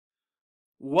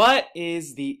What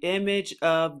is the image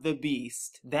of the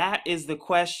beast? That is the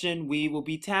question we will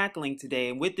be tackling today.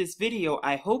 And with this video,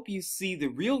 I hope you see the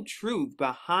real truth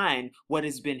behind what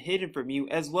has been hidden from you,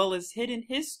 as well as hidden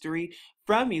history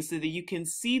from you, so that you can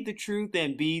see the truth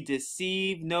and be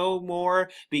deceived no more,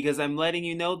 because I'm letting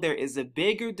you know there is a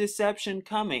bigger deception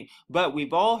coming. But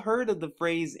we've all heard of the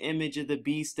phrase image of the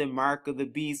beast and mark of the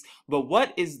beast. But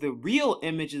what is the real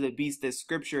image of the beast that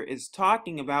scripture is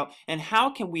talking about, and how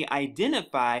can we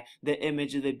identify the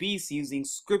image of the beast using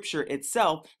scripture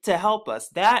itself to help us?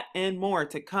 That and more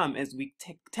to come as we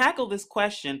tackle this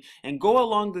question and go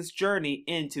along this journey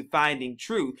into finding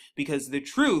truth, because the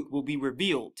truth will be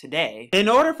revealed today. In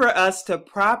order for us to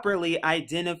properly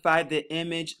identify the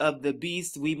image of the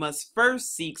beast, we must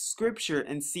first seek scripture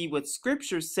and see what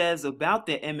scripture says about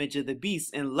the image of the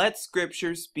beast, and let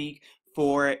scripture speak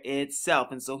for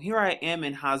itself. And so here I am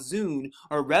in Hazun,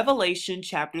 or Revelation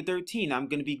chapter 13. I'm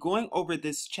going to be going over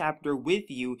this chapter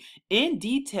with you in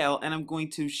detail, and I'm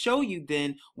going to show you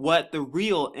then what the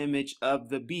real image of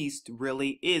the beast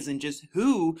really is, and just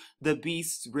who the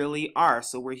beasts really are.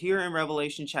 So we're here in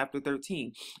Revelation chapter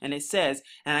 13, and it says,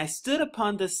 "And I stood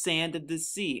upon the sand of the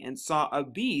sea, and saw a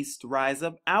beast rise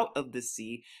up out of the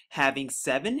sea, having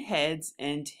 7 heads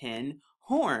and 10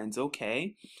 horns."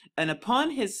 Okay, and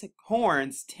upon his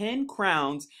horns 10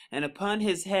 crowns, and upon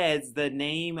his heads the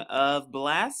name of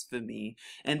blasphemy.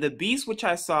 And the beast which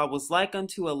I saw was like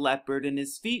unto a leopard, and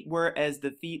his feet were as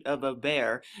the feet of a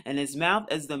bear, and his mouth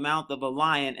as the mouth of a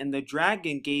lion. And the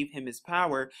dragon gave him his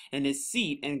power, and his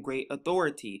seat, and great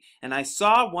authority. And I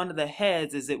saw one of the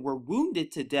heads as it were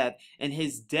wounded to death, and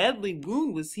his deadly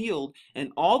wound was healed,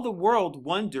 and all the world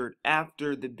wondered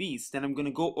after the beast. And I'm going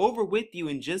to go over with you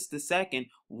in just a second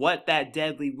what that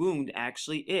deadly wound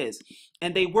actually is.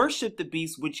 And they worshiped the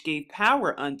beast which gave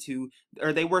power unto,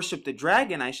 or they worshiped the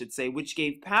dragon, I should say, which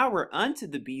gave power unto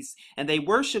the beast. And they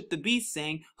worshiped the beast,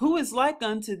 saying, Who is like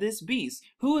unto this beast?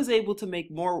 Who is able to make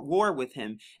more war with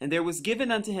him? And there was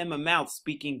given unto him a mouth,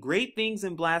 speaking great things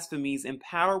and blasphemies, and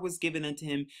power was given unto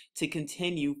him to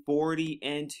continue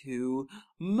 42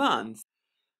 months.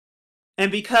 And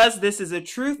because this is a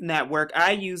truth network,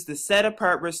 I use the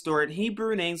set-apart restored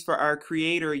Hebrew names for our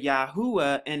creator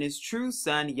Yahuwah and his true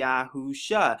son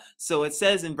Yahusha. So it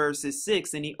says in verses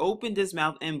 6, "And he opened his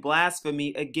mouth in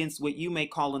blasphemy against what you may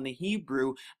call in the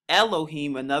Hebrew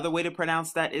Elohim." Another way to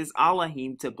pronounce that is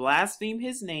Elohim, to blaspheme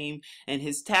his name and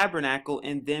his tabernacle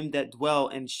and them that dwell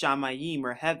in Shamayim,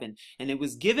 or heaven. And it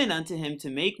was given unto him to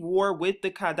make war with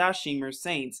the Kadashim, or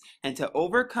saints, and to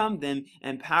overcome them,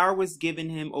 and power was given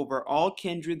him over all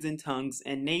kindreds and tongues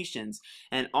and nations.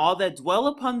 And all that dwell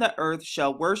upon the earth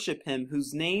shall worship him,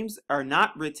 whose names are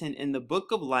not written in the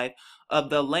book of life of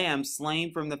the Lamb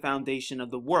slain from the foundation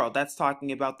of the world. That's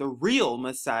talking about the real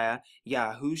Messiah,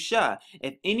 Yahusha.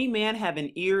 "If any man have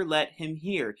an ear, let him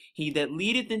hear. He that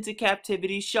leadeth into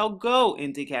captivity shall go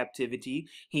into captivity.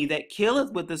 He that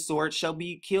killeth with the sword shall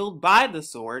be killed by the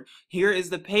sword." Here is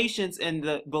the patience and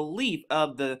the belief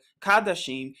of the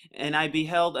Kadashim. "And I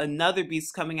beheld another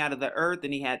beast coming out of the earth,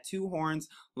 and he had 2 horns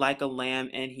like a lamb,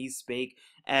 and he spake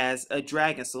as a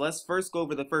dragon." So let's first go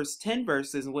over the first 10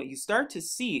 verses, and what you start to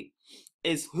see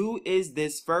is who is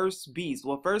this first beast.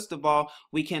 Well, first of all,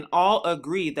 we can all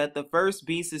agree that the first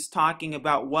beast is talking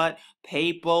about what?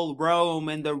 Papal Rome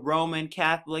and the Roman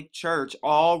Catholic Church.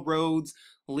 All roads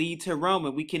lead to Rome,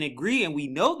 and we can agree, and we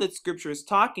know that scripture is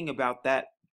talking about that,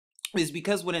 is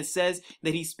because when it says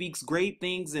that he speaks great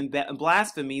things and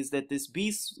blasphemies, that this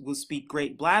beast will speak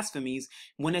great blasphemies.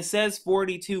 When it says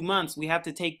 42 months, we have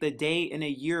to take the day and a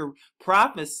year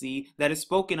prophecy that is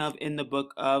spoken of in the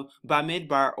book of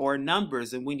Bamidbar, or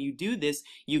Numbers. And when you do this,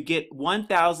 you get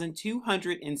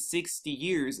 1,260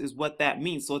 years is what that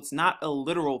means. So it's not a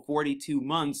literal 42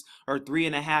 months or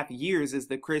 3.5 years as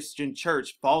the Christian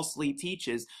church falsely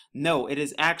teaches. No, it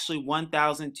is actually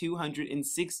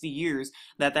 1,260 years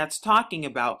that's talking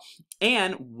about.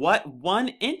 And what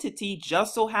one entity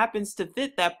just so happens to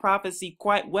fit that prophecy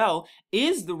quite well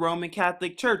is the Roman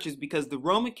Catholic Church, is because the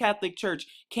Roman Catholic Church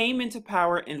came into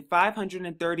power in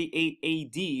 538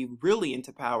 AD, really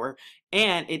into power,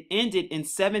 and it ended in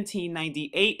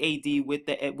 1798 AD with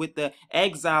the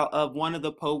exile of one of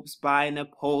the popes by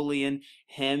Napoleon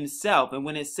himself. And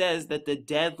when it says that the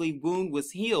deadly wound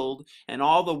was healed and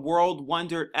all the world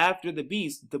wondered after the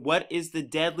beast, what is the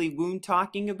deadly wound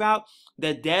talking about? about?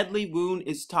 The deadly wound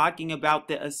is talking about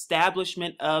the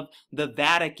establishment of the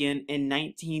Vatican in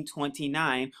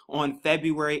 1929, on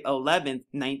February 11th,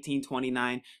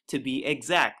 1929 to be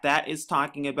exact. That is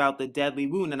talking about the deadly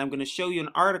wound, and I'm going to show you an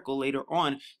article later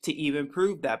on to even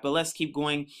prove that. But let's keep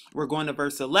going. We're going to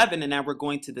verse 11, and now we're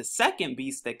going to the second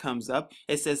beast that comes up.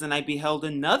 It says, "And I beheld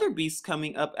another beast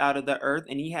coming up out of the earth,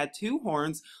 and he had two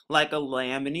horns like a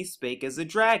lamb, and he spake as a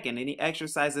dragon, and he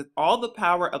exerciseth all the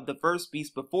power of the first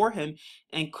beast before him,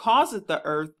 and causeth the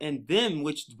earth and them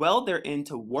which dwell therein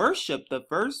to worship the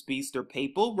first beast," or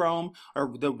papal Rome,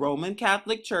 or the Roman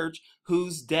Catholic Church,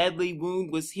 whose deadly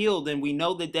wound was healed. And we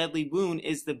know the deadly wound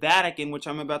is the Vatican, which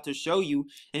I'm about to show you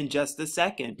in just a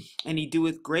second. "And he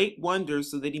doeth great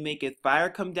wonders, so that he maketh fire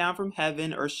come down from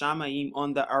heaven, or Shamaim,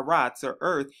 on the Arats, or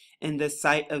earth, in the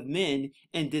sight of men,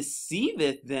 and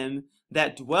deceiveth them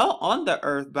that dwell on the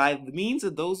earth by the means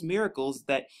of those miracles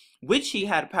that which he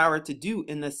had power to do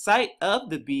in the sight of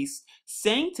the beast,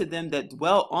 saying to them that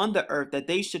dwell on the earth that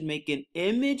they should make an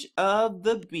image of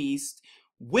the beast,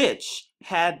 which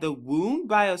had the wound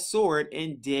by a sword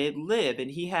and did live.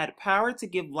 And he had power to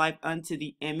give life unto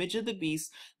the image of the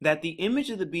beast, that the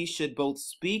image of the beast should both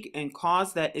speak, and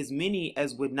cause that as many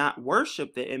as would not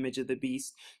worship the image of the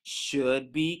beast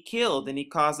should be killed. And he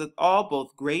causeth all,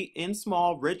 both great and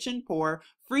small, rich and poor,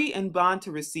 free and bond,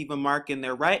 to receive a mark in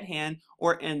their right hand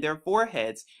or in their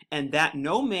foreheads, and that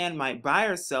no man might buy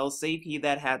or sell save he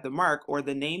that had the mark, or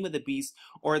the name of the beast,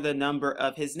 or the number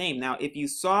of his name." Now, if you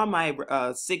saw my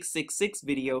 666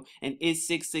 video, and is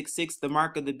 666 the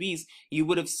mark of the beast, you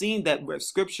would have seen that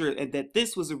scripture, that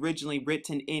this was originally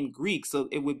written in Greek, so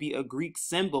it would be a Greek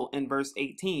symbol in verse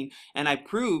 18, and I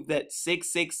proved that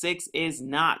 666 is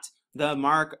not the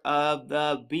mark of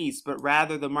the beast, but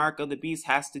rather the mark of the beast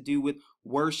has to do with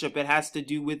worship. It has to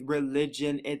do with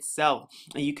religion itself.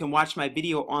 And you can watch my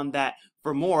video on that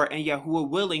for more. And Yahuwah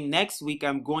willing, next week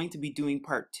I'm going to be doing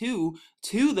part 2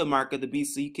 to the mark of the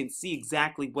beast, so you can see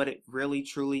exactly what it really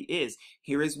truly is.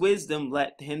 "Here is wisdom.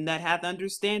 Let him that hath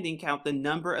understanding count the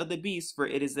number of the beast, for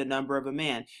it is the number of a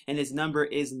man. And his number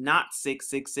is not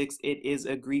 666. It is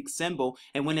a Greek symbol.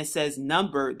 And when it says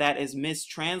number, that is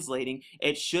mistranslating.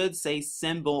 It should say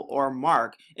symbol or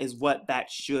mark, is what that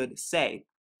should say.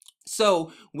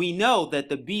 So we know that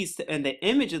the beast and the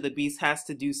image of the beast has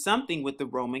to do something with the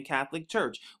Roman Catholic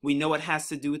Church. We know it has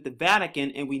to do with the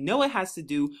Vatican, and we know it has to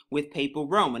do with papal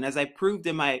Rome. And as I proved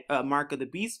in my Mark of the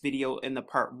Beast video in the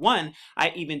part 1,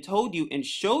 I even told you and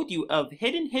showed you of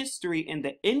hidden history in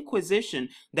the Inquisition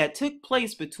that took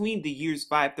place between the years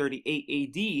 538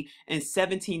 AD and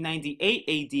 1798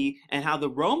 AD, and how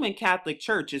the Roman Catholic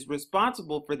Church is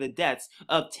responsible for the deaths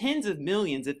of tens of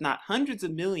millions, if not hundreds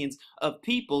of millions, of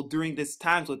people during this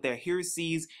times, with their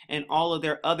heresies and all of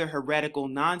their other heretical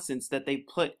nonsense that they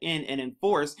put in and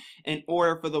enforced in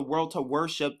order for the world to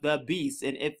worship the beast.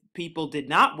 And if people did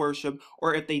not worship,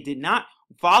 or if they did not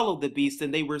follow the beast,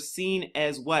 then they were seen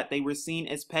as what? They were seen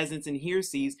as peasants and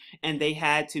heresies, and they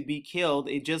had to be killed.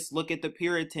 Just look at the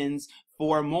Puritans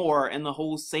for more, and the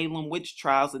whole Salem witch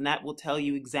trials, and that will tell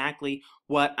you exactly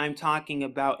what I'm talking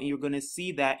about. And you're going to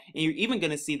see that, and you're even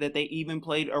going to see that they even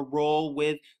played a role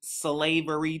with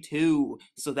slavery too.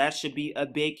 So that should be a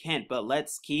big hint, but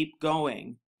let's keep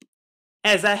going.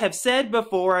 As I have said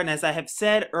before, and as I have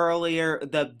said earlier,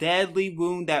 the deadly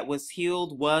wound that was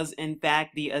healed was in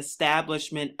fact the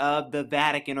establishment of the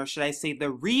Vatican, or should I say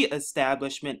the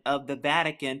re-establishment of the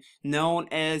Vatican, known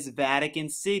as Vatican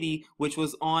City, which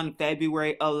was on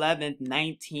February 11th,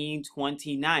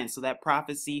 1929. So that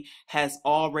prophecy has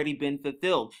already been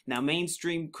fulfilled. Now,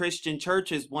 mainstream Christian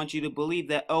churches want you to believe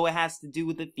that, oh, it has to do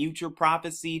with the future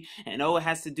prophecy, and oh, it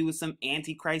has to do with some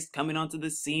Antichrist coming onto the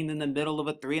scene in the middle of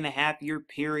a 3.5-year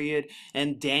period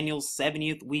and Daniel's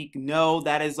 70th week. No,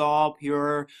 that is all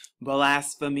pure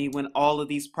blasphemy when all of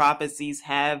these prophecies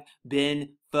have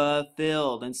been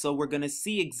fulfilled. And so we're going to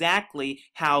see exactly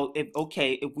how, if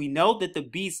we know that the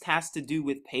beast has to do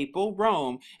with papal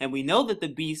Rome, and we know that the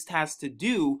beast has to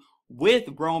do with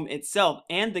Rome itself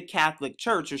and the Catholic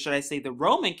Church, or should I say the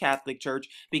Roman Catholic Church,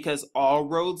 because all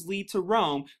roads lead to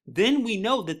Rome, then we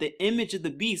know that the image of the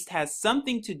beast has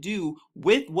something to do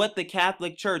with what the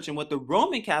Catholic Church and what the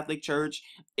Roman Catholic Church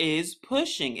is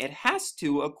pushing. It has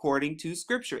to, according to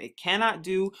Scripture. It cannot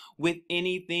do with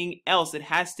anything else. It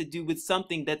has to do with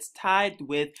something that's tied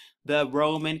with the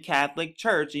Roman Catholic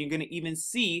Church. And you're going to even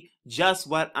see just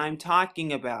what I'm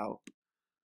talking about.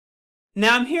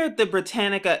 Now I'm here at the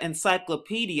Britannica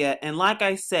Encyclopedia, and like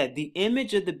I said, the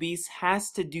image of the beast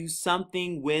has to do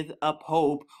something with a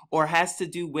pope or has to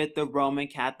do with the Roman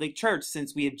Catholic Church,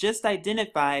 since we have just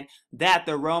identified that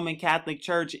the Roman Catholic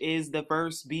Church is the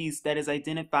first beast that is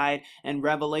identified in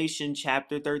Revelation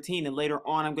chapter 13. And later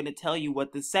on, I'm going to tell you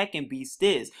what the second beast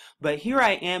is. But here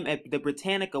I am at the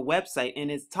Britannica website,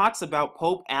 and it talks about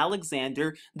Pope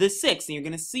Alexander the Sixth, and you're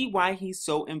going to see why he's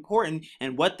so important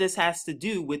and what this has to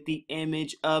do with the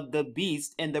image of the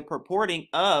beast and the purporting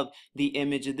of the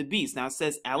image of the beast. Now it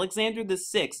says Alexander the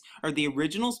Sixth, or the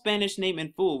original Spanish name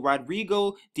in full,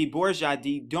 Rodrigo de Borgia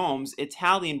de Doms,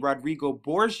 Italian Rodrigo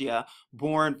Borgia,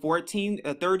 born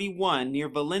 1431 near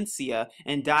Valencia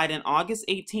and died on August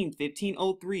 18,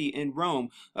 1503 in Rome,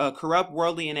 a corrupt,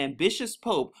 worldly, and ambitious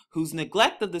pope whose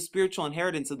neglect of the spiritual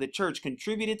inheritance of the church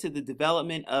contributed to the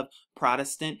development of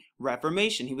Protestant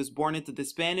Reformation. He was born into the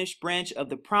Spanish branch of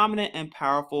the prominent and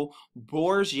powerful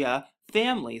Borgia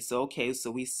family. So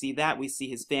we see that. We see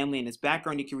his family and his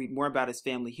background. You can read more about his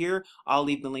family here. I'll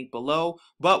leave the link below.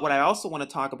 But what I also want to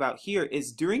talk about here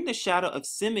is during the shadow of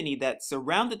simony that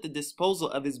surrounded the disposal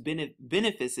of his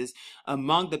benefices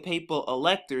among the papal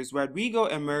electors, Rodrigo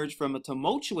emerged from a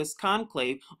tumultuous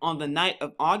conclave on the night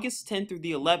of August 10th through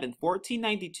the 11th,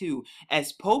 1492,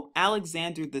 as Pope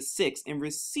Alexander VI, and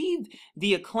received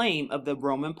the acclaim of the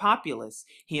Roman populace.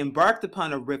 He embarked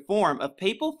upon a reform of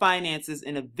papal finances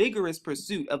in a vigorous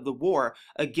pursuit of the war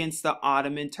against the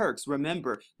Ottoman Turks.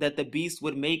 Remember that the beast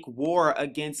would make war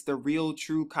against the real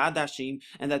true Kadashim,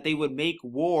 and that they would make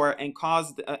war and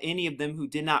cause any of them who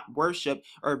did not worship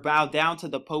or bow down to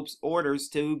the Pope's orders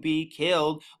to be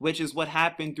killed, which is what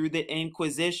happened through the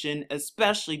Inquisition,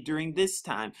 especially during this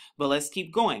time. But let's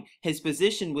keep going. His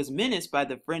position was menaced by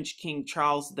the French King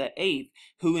Charles VIII,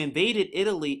 who invaded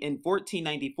Italy in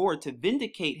 1494 to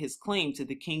vindicate his claim to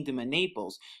the Kingdom of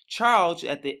Naples. Charles,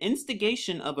 at the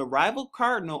instigation of a rival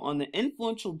cardinal on the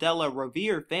influential Della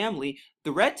Rovere family,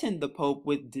 threatened the Pope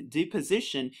with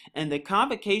deposition and the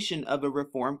convocation of a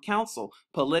reform council.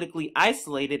 Politically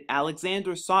isolated,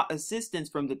 Alexander sought assistance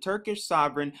from the Turkish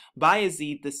sovereign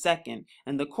Bayezid II.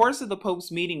 In the course of the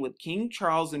Pope's meeting with King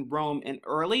Charles in Rome in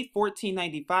early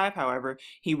 1495, however,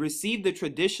 he received the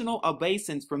traditional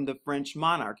obeisance from the French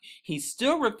monarch. He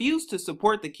still refused to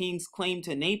support the king's claim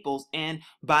to Naples, and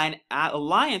by an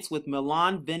alliance with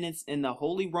Milan, Venice, and the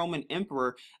Holy Roman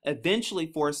Emperor,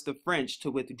 eventually forced the French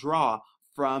to withdraw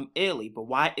from Italy. But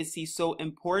why is he so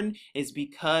important? Is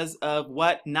because of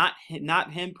what? Not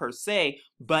him per se,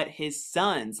 but his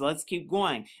sons. Let's keep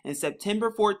going. In September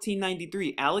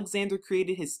 1493, Alexander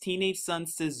created his teenage son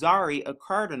Cesare a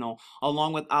cardinal,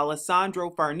 along with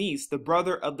Alessandro Farnese, the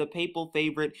brother of the papal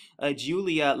favorite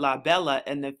Giulia la Bella,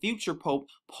 and the future Pope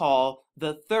Paul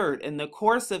III. In the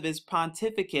course of his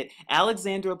pontificate,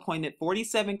 Alexander appointed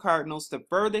 47 cardinals to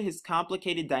further his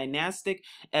complicated dynastic,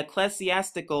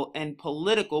 ecclesiastical, and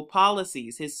political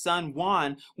policies. His son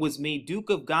Juan was made Duke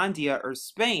of Gandia, or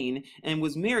Spain, and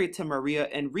was married to Maria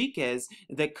Enriquez,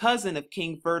 the cousin of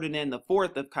King Ferdinand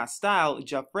IV of Castile.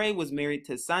 Joffrey was married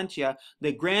to Sanchia,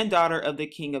 the granddaughter of the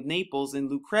King of Naples, and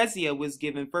Lucrezia was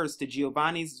given first to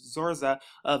Giovanni Zorza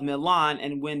of Milan,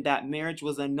 and when that marriage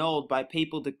was annulled by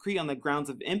papal decree on the grounds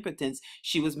of impotence,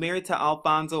 she was married to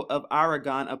Alfonso of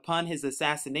Aragon. Upon his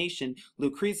assassination,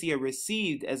 Lucrezia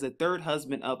received as a third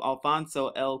husband of Alfonso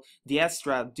el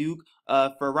Diestra, Duke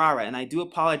of Ferrara. And I do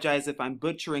apologize if I'm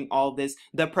butchering all this.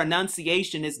 The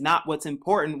pronunciation is not what's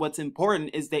important. What's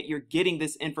important is that you're getting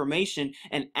this information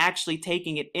and actually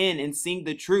taking it in and seeing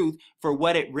the truth for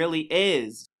what it really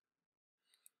is.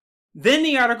 Then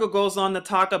the article goes on to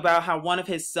talk about how one of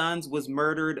his sons was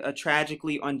murdered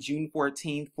tragically on June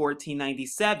 14,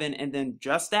 1497. And then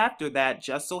just after that,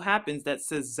 just so happens that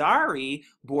Cesare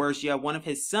Borgia, one of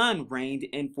his sons, reigned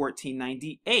in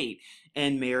 1498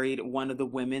 and married one of the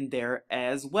women there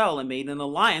as well and made an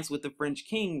alliance with the French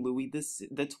king Louis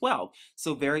the 12th.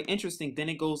 So very interesting. Then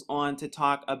it goes on to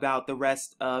talk about the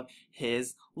rest of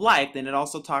his life. Then it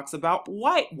also talks about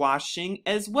whitewashing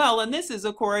as well. And this is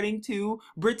according to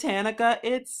Britannica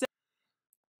itself.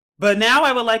 But now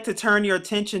I would like to turn your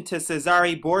attention to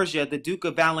Cesare Borgia, the Duke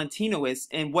of Valentinois,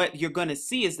 and what you're going to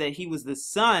see is that he was the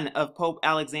son of Pope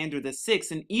Alexander VI.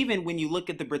 And even when you look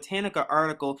at the Britannica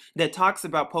article that talks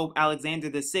about Pope Alexander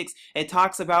VI, it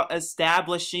talks about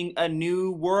establishing a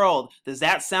new world. Does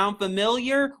that sound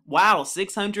familiar? Wow,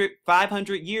 600,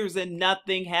 500 years and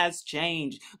nothing has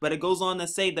changed. But it goes on to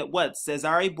say that what?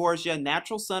 Cesare Borgia,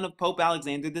 natural son of Pope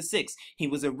Alexander VI. He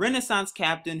was a Renaissance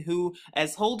captain who,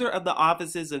 as holder of the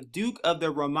offices of Duke of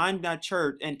the Romagna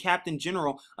Church and Captain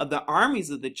General of the armies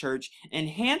of the church,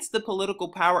 enhanced the political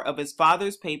power of his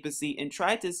father's papacy, and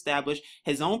tried to establish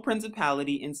his own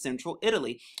principality in central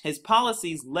Italy. His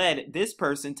policies led this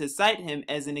person to cite him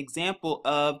as an example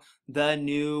of the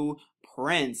new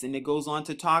prince. And it goes on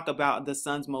to talk about the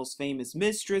son's most famous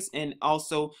mistress and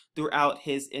also throughout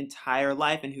his entire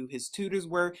life and who his tutors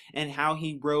were and how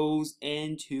he rose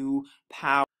into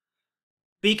power.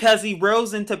 Because he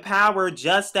rose into power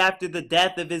just after the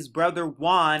death of his brother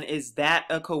Juan. Is that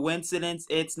a coincidence?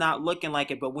 It's not looking like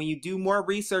it. But when you do more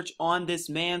research on this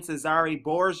man, Cesare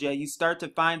Borgia, you start to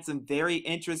find some very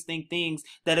interesting things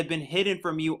that have been hidden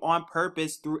from you on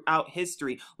purpose throughout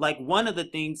history. Like one of the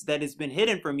things that has been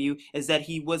hidden from you is that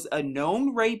he was a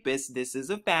known rapist. This is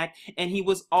a fact. And he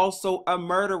was also a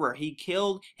murderer. He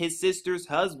killed his sister's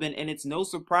husband. And it's no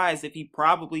surprise if he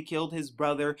probably killed his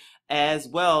brother as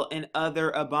well, and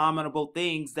other abominable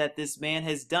things that this man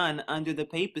has done under the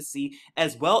papacy,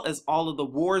 as well as all of the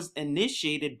wars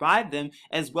initiated by them,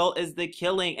 as well as the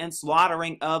killing and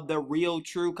slaughtering of the real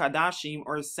true Kadashim,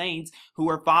 or saints, who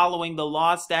are following the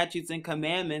laws, statutes, and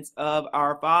commandments of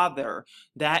our Father.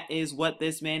 That is what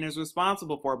this man is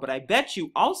responsible for. But I bet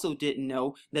you also didn't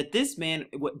know that this man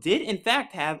did in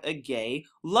fact have a gay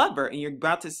lover, and you're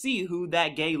about to see who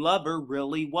that gay lover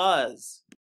really was.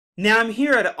 Now I'm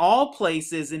here at all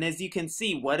places, and as you can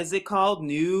see, what is it called?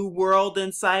 New World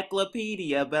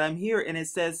Encyclopedia. But I'm here and it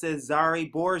says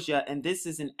Cesare Borgia, and this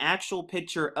is an actual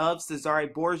picture of Cesare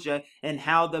Borgia and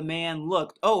how the man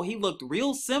looked. Oh, he looked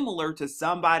real similar to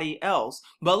somebody else.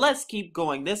 But let's keep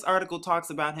going. This article talks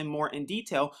about him more in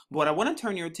detail. But what I want to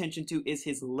turn your attention to is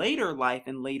his later life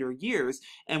and later years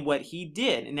and what he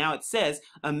did. And now it says,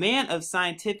 a man of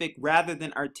scientific rather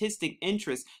than artistic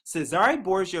interest, Cesare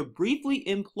Borgia briefly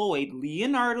employed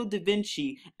Leonardo da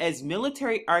Vinci as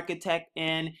military architect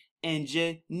and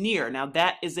engineer. Now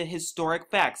that is a historic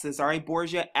fact. Cesare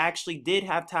Borgia actually did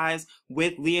have ties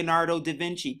with Leonardo da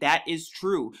Vinci. That is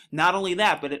true. Not only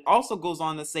that, but it also goes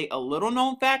on to say a little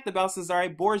known fact about Cesare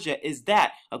Borgia is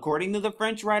that, according to the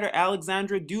French writer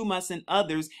Alexandre Dumas and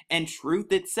others, and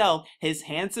truth itself, his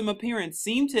handsome appearance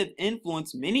seemed to have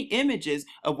influenced many images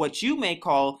of what you may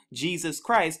call Jesus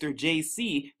Christ, or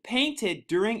JC, painted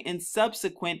during and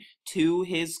subsequent to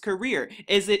his career.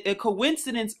 Is it a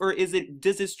coincidence, or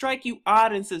does it strike you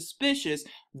odd and suspicious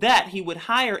that he would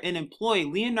hire and employ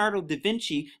Leonardo da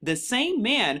Vinci, the same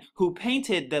man who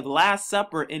painted the Last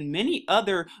Supper and many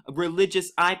other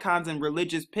religious icons and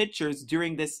religious pictures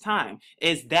during this time?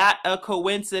 Is that a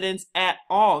coincidence at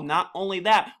all? Not only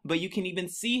that, but you can even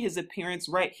see his appearance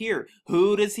right here.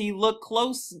 Who does he look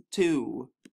close to?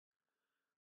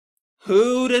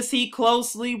 Who does he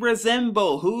closely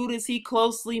resemble? Who does he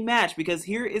closely match? Because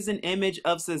here is an image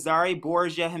of Cesare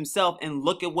Borgia himself, and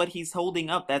look at what he's holding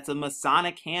up. That's a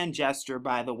Masonic hand gesture,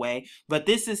 by the way. But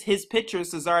this is his picture,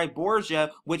 Cesare Borgia,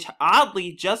 which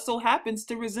oddly just so happens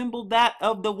to resemble that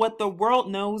of what the world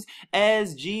knows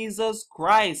as Jesus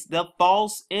Christ, the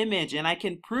false image. And I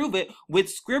can prove it with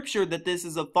scripture that this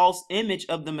is a false image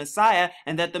of the Messiah,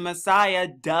 and that the Messiah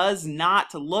does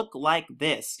not look like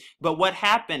this. But what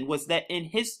happened was that in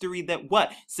history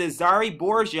Cesare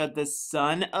Borgia, the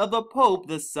son of a pope,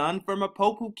 the son from a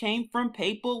pope who came from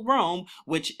papal Rome,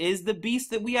 which is the beast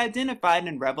that we identified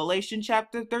in Revelation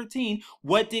chapter 13,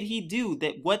 what did he do?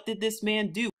 What did this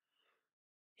man do?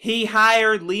 He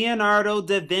hired Leonardo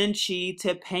da Vinci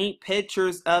to paint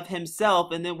pictures of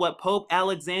himself, and then what Pope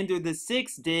Alexander VI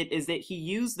did is that he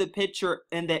used the picture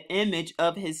and the image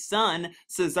of his son,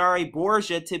 Cesare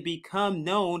Borgia, to become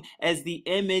known as the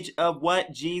image of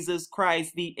what? Jesus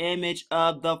Christ, the image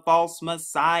of the false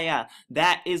Messiah.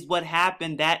 That is what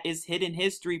happened. That is hidden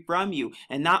history from you.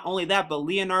 And not only that, but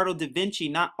Leonardo da Vinci,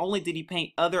 not only did he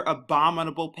paint other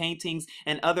abominable paintings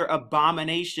and other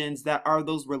abominations that are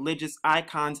those religious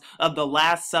icons of the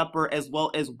Last Supper, as well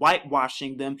as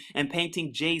whitewashing them and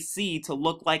painting JC to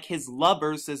look like his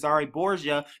lover, Cesare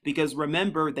Borgia, because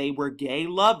remember, they were gay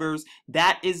lovers.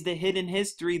 That is the hidden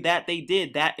history that they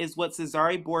did. That is what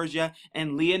Cesare Borgia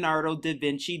and Leonardo da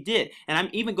Vinci did. And I'm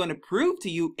even going to prove to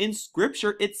you in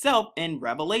scripture itself, in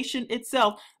Revelation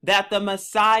itself, that the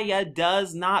Messiah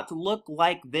does not look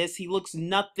like this. He looks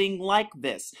nothing like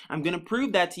this. I'm going to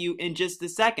prove that to you in just a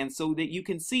second so that you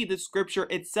can see the scripture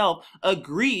itself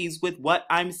agrees with what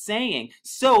I'm saying.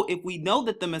 So if we know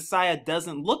that the Messiah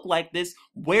doesn't look like this,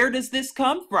 where does this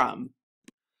come from?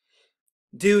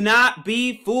 Do not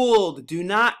be fooled. Do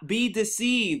not be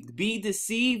deceived. Be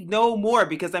deceived no more,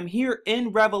 because I'm here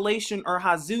in Revelation, or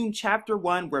Hazun chapter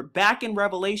 1. We're back in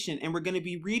Revelation, and we're going to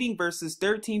be reading verses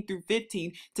 13 through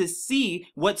 15 to see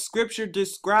what scripture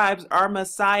describes our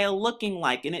Messiah looking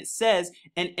like. And it says,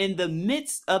 and in the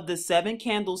midst of the seven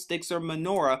candlesticks or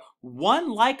menorah, one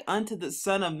like unto the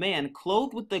Son of Man,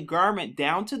 clothed with the garment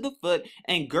down to the foot,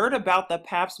 and girt about the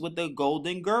paps with a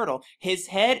golden girdle. His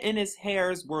head and his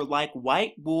hairs were like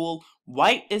white wool,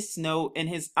 white as snow, and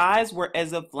his eyes were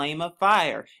as a flame of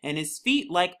fire, and his feet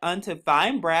like unto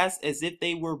fine brass, as if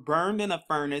they were burned in a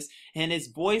furnace, and his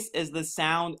voice as the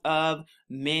sound of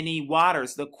many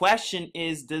waters. The question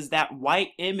is, does that white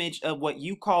image of what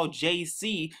you call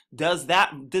JC, does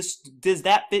that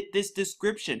fit this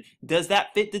description? Does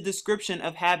that fit the description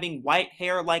of having white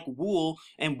hair like wool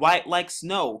and white like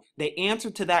snow? The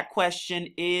answer to that question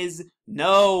is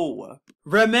no.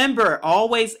 Remember,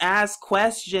 always ask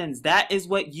questions. That is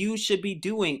what you should be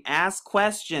doing. Ask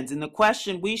questions. And the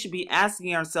question we should be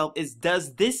asking ourselves is,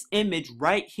 does this image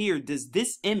right here, does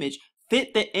this image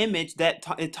fit the image that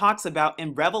it talks about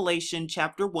in Revelation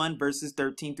chapter 1 verses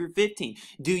 13 through 15?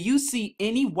 Do you see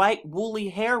any white woolly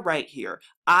hair right here?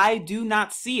 I do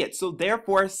not see it. So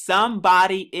therefore,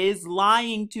 somebody is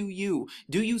lying to you.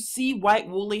 Do you see white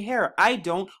woolly hair? I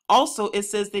don't. Also, it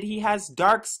says that he has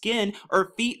dark skin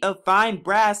or feet of fine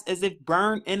brass, as if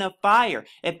burned in a fire.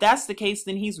 If that's the case,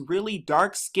 then he's really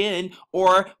dark skinned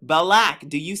or black.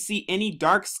 Do you see any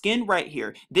dark skin right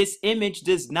here? This image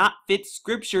does not fit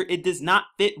scripture. It does not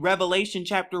fit Revelation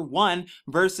chapter 1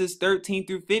 verses 13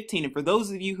 through 15. And for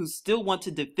those of you who still want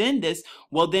to defend this,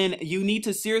 well, then you need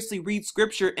to seriously read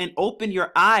scripture and open your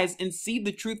eyes and see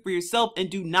the truth for yourself, and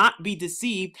do not be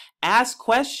deceived. Ask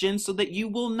questions so that you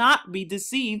will not be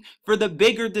deceived for the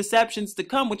bigger deceptions to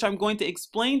come, which I'm going to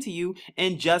explain to you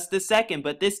in just a second.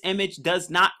 But this image does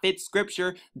not fit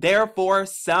scripture. Therefore,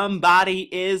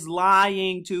 somebody is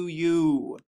lying to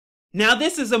you. Now,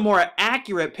 this is a more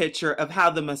accurate picture of how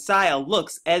the Messiah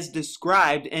looks as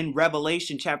described in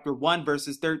Revelation chapter 1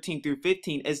 verses 13 through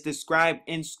 15, as described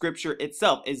in scripture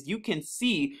itself. As you can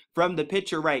see from the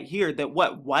picture right here, that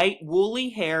what white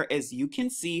woolly hair, as you can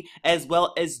see, as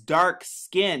well as dark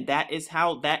skin. That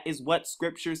is what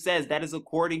scripture says. That is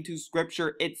according to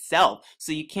scripture itself.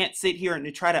 So you can't sit here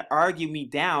and try to argue me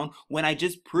down when I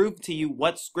just proved to you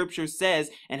what scripture says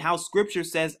and how scripture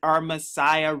says our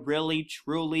Messiah really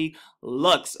truly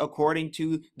looks according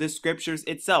to the scriptures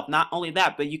itself. Not only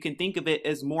that, but you can think of it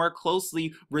as more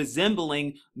closely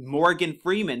resembling Morgan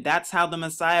Freeman. That's how the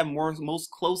Messiah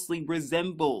most closely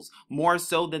resembles, more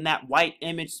so than that white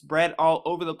image spread all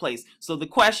over the place. So the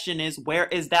question is, where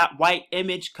is that white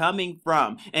image coming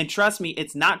from? And trust me,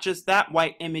 it's not just that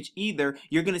white image either.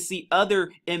 You're going to see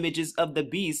other images of the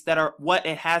beast that are what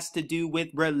it has to do with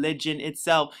religion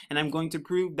itself. And I'm going to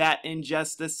prove that in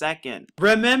just a second.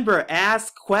 Remember,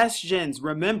 ask questions.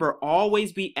 Remember,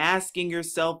 always be asking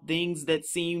yourself things that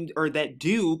seemed or that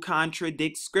do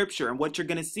contradict scripture. And what you're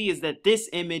going to see is that this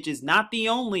image is not the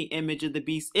only image of the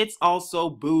beast. It's also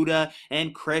Buddha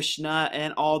and Krishna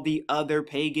and all the other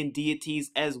pagan deities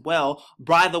as well.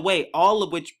 By the way, all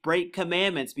of which break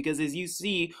commandments, because as you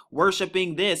see,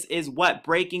 worshiping this is what?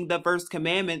 Breaking the first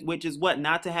commandment, which is what?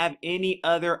 Not to have any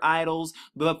other idols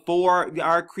before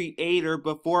our Creator,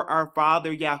 before our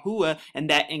Father Yahuwah. And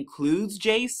that includes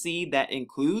JC, that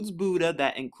includes Buddha,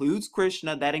 that includes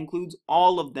Krishna, that includes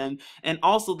all of them. And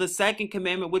also the second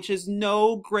commandment, which is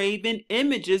no graven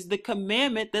images, the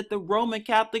commandment that the Roman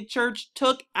Catholic Church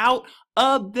took out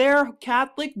of their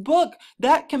Catholic book.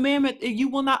 That commandment, you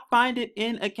will not find it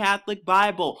in a Catholic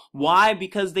Bible. Why?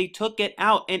 Because they took it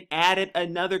out and added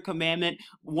another commandment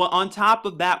on top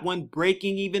of that one,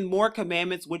 breaking even more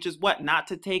commandments, which is what? Not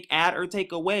to take, add, or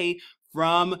take away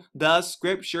from the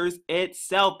scriptures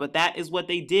itself. But that is what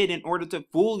they did in order to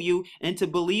fool you into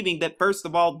believing that, first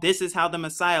of all, this is how the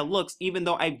Messiah looks, even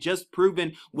though I've just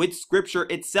proven with scripture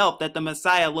itself that the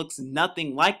Messiah looks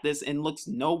nothing like this and looks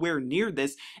nowhere near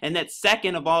this. And that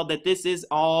second of all, that this is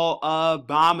all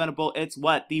abominable. It's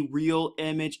what? The real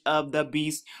image of the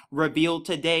beast revealed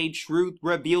today, truth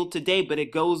revealed today, but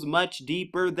it goes much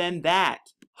deeper than that.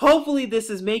 Hopefully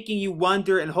this is making you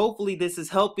wonder, and hopefully this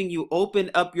is helping you open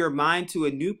up your mind to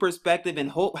a new perspective, and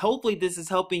hopefully this is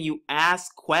helping you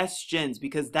ask questions,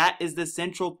 because that is the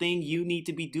central thing you need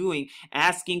to be doing.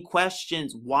 Asking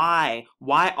questions. Why?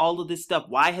 Why all of this stuff?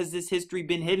 Why has this history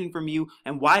been hidden from you?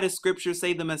 And why does scripture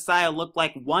say the Messiah looked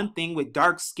like one thing with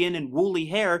dark skin and woolly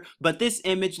hair, but this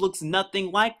image looks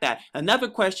nothing like that? Another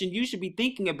question you should be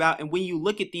thinking about, and when you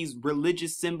look at these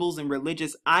religious symbols and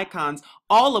religious icons,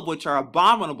 all of which are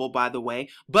abominable, by the way.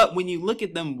 But when you look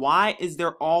at them, why is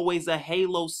there always a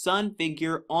halo sun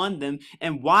figure on them?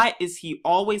 And why is he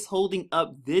always holding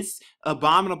up this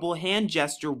abominable hand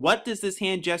gesture? What does this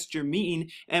hand gesture mean?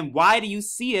 And why do you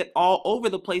see it all over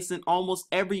the place in almost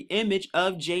every image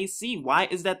of JC? Why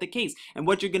is that the case? And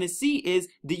what you're going to see is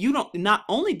that you don't, not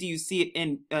only do you see it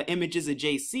in images of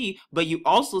JC, but you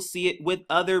also see it with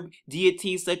other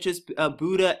deities such as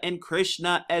Buddha and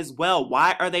Krishna as well.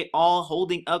 Why are they all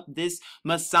holding up this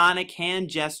Masonic hand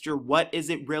gesture? What is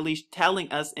it really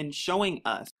telling us and showing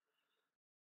us?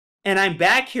 And I'm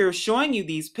back here showing you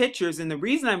these pictures, and the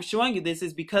reason I'm showing you this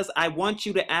is because I want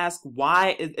you to ask,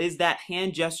 why is that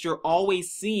hand gesture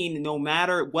always seen no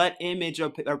matter what image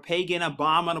or pagan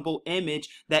abominable image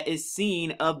that is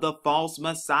seen of the false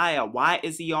Messiah? Why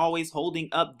is he always holding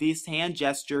up this hand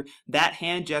gesture, that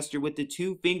hand gesture with the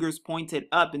two fingers pointed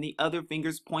up and the other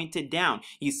fingers pointed down?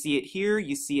 You see it here,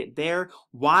 you see it there.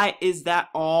 Why is that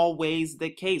always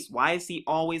the case? Why is he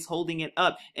always holding it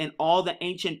up? In all the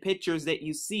ancient pictures that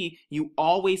you see, you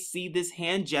always see this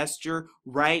hand gesture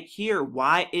right here.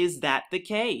 Why is that the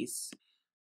case?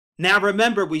 Now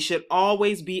remember, we should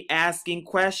always be asking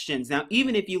questions. Now,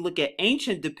 even if you look at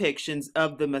ancient depictions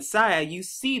of the Messiah, you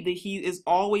see that he is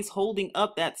always holding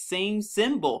up that same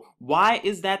symbol. Why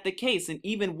is that the case? And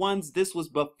even ones, this was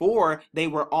before they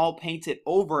were all painted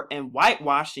over and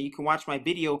whitewashed, and you can watch my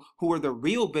video, Who Are the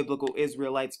Real Biblical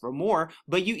Israelites, for more.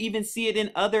 But you even see it in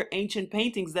other ancient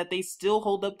paintings that they still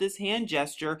hold up this hand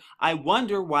gesture. I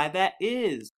wonder why that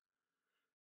is.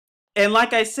 And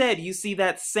like I said, you see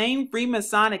that same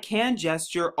Freemasonic hand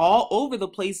gesture all over the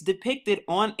place depicted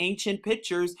on ancient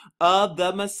pictures of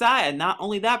the Messiah. Not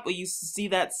only that, but you see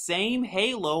that same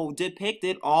halo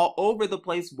depicted all over the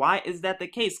place. Why is that the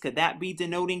case? Could that be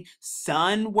denoting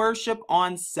sun worship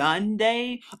on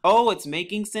Sunday? Oh, it's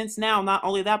making sense now. Not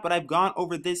only that, but I've gone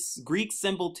over this Greek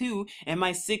symbol too, and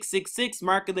my 666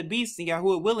 mark of the beast, and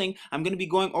Yahuwah willing, I'm going to be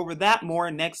going over that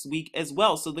more next week as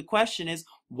well. So the question is,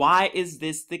 why is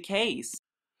this the case?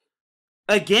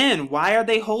 Again, why are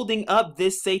they holding up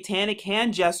this satanic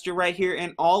hand gesture right here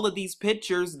in all of these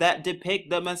pictures that depict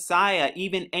the Messiah,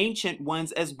 even ancient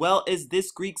ones, as well as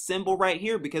this Greek symbol right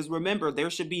here? Because remember, there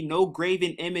should be no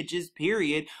graven images,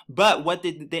 period. But what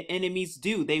did the enemies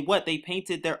do? They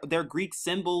painted their Greek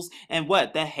symbols and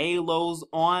the halos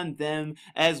on them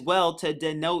as well to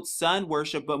denote sun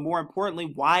worship. But more importantly,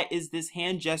 why is this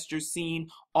hand gesture seen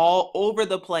all over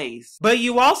the place? But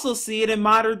you also see it in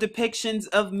modern depictions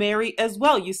of Mary as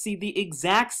well. You see the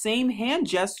exact same hand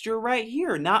gesture right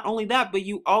here. Not only that, but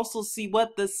you also see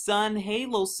the sun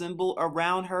halo symbol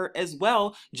around her as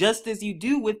well, just as you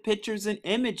do with pictures and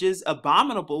images,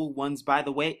 abominable ones by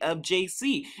the way, of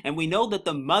JC. And we know that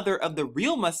the mother of the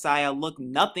real Messiah looked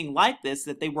nothing like this,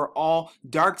 that they were all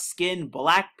dark-skinned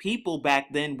black people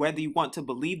back then, whether you want to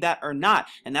believe that or not.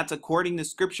 And that's according to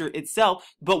scripture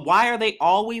itself. But why are they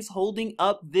always holding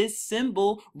up this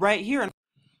symbol right here?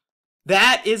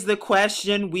 That is the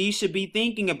question we should be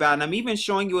thinking about. And I'm even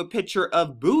showing you a picture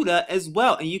of Buddha as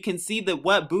well. And you can see that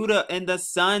Buddha and the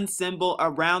sun symbol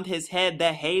around his head,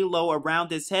 the halo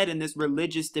around his head in this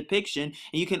religious depiction.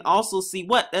 And you can also see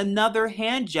another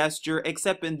hand gesture,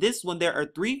 except in this one there are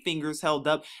 3 fingers held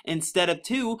up instead of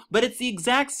 2, but it's the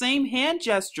exact same hand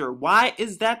gesture. Why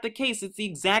is that the case? It's the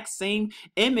exact same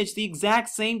image, the exact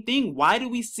same thing. Why do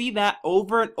we see that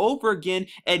over and over again?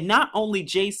 And not only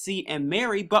JC and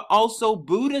Mary, but also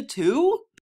Buddha too?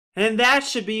 And that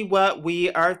should be what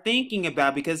we are thinking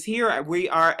about, because here we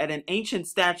are at an ancient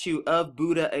statue of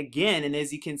Buddha again, and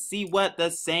as you can see the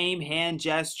same hand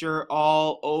gesture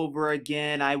all over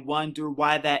again. I wonder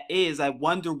why that is. I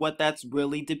wonder what that's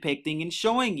really depicting and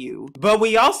showing you. But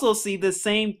we also see the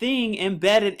same thing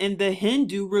embedded in the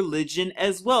Hindu religion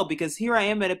as well, because here I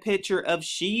am at a picture of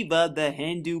Shiva, the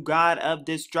Hindu god of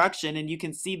destruction, and you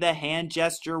can see the hand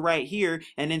gesture right here,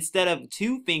 and instead of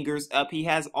 2 fingers up, he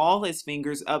has all his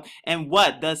fingers up. And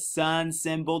the sun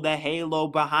symbol, the halo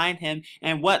behind him,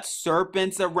 and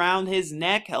serpents around his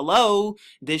neck. Hello,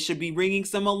 this should be ringing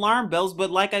some alarm bells.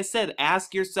 But like I said,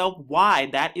 ask yourself why.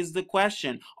 That is the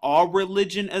question. All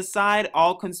religion aside,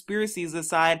 all conspiracies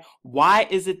aside, why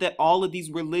is it that all of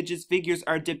these religious figures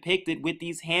are depicted with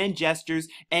these hand gestures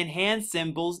and hand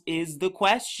symbols is the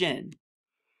question.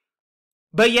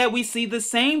 But yet we see the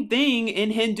same thing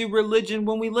in Hindu religion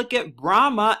when we look at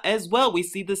Brahma as well. We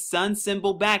see the sun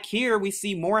symbol back here. We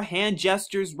see more hand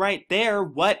gestures right there.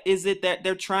 What is it that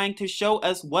they're trying to show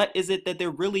us? What is it that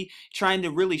they're really trying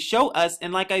to show us?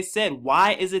 And like I said,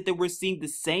 why is it that we're seeing the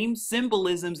same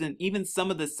symbolisms and even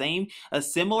some of the same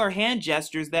similar hand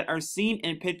gestures that are seen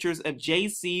in pictures of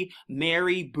JC,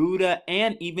 Mary, Buddha,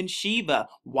 and even Shiva?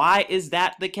 Why is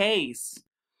that the case?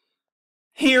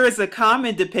 Here is a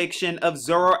common depiction of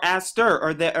Zoroaster,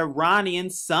 or the Iranian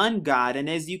sun god. And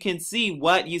as you can see,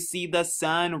 you see the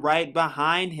sun right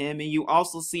behind him. And you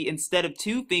also see, instead of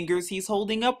two fingers, he's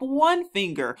holding up one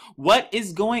finger. What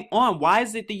is going on? Why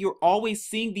is it that you're always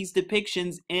seeing these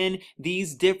depictions in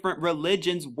these different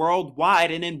religions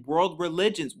worldwide and in world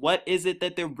religions? What is it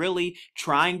that they're really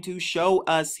trying to show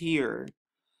us here?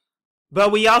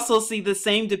 But we also see the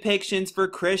same depictions for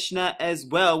Krishna as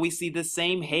well. We see the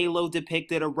same halo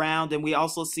depicted around, and we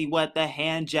also see the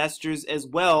hand gestures as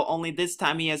well. Only this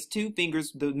time he has two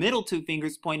fingers, the middle two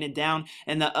fingers pointed down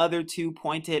and the other two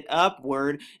pointed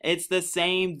upward. It's the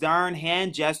same darn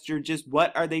hand gesture, just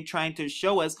what are they trying to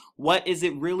show us? What is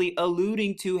it really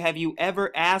alluding to? Have you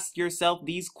ever asked yourself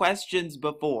these questions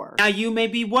before? Now you may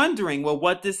be wondering, well,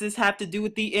 what does this have to do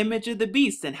with the image of the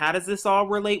beast? And how does this all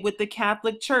relate with the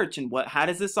Catholic Church? And how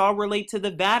does this all relate to the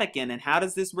Vatican? And how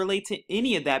does this relate to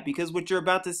any of that? Because what you're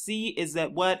about to see is that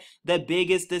the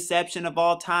biggest deception of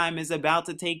all time is about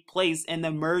to take place, in the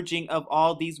merging of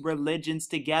all these religions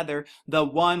together, the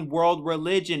one world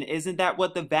religion. Isn't that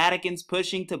what the Vatican's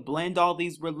pushing, to blend all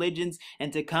these religions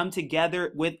and to come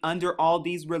together under all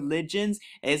these religions?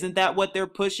 Isn't that what they're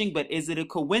pushing? But is it a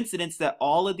coincidence that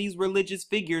all of these religious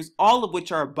figures, all of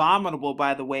which are abominable,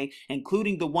 by the way,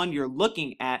 including the one you're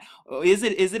looking at, is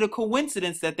it a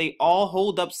coincidence that they all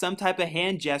hold up some type of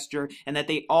hand gesture and that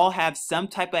they all have some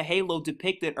type of halo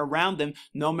depicted around them?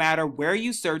 No matter where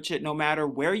you search it, no matter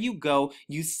where you go,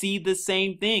 you see the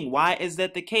same thing. Why is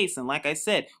that the case? And like I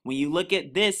said, when you look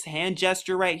at this hand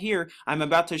gesture right here, I'm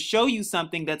about to show you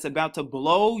something that's about to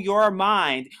blow your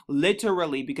mind,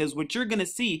 literally, because what you're going to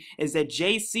see is that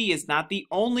JC is not the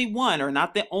only one, or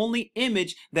not the only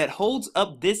image that holds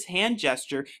up this hand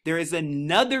gesture. There is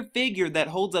another figure that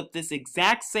holds up this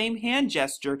exact same hand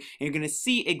gesture, and you're going to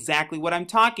see exactly what I'm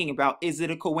talking about. Is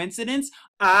it a coincidence?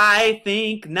 I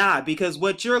think not, because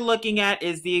what you're looking at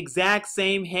is the exact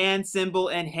same hand symbol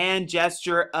and hand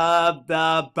gesture of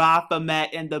the Baphomet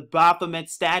and the Baphomet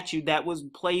statue that was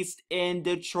placed in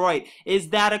Detroit. Is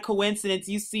that a coincidence?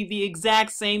 You see the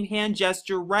exact same hand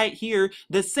gesture right here,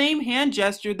 the same hand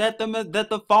gesture that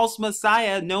the false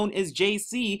Messiah known as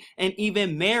JC and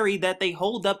even Mary that they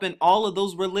hold up in all of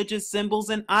those religious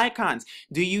symbols and icons.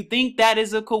 Do you think that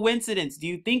is a coincidence? Do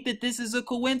you think that this is a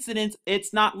coincidence?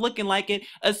 It's not looking like it,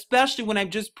 especially when I've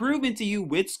just proven to you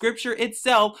with scripture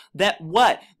itself that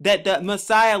the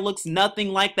Messiah looks nothing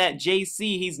like that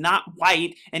JC. He's not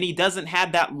white, and he doesn't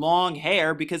have that long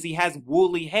hair because he has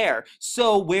woolly hair.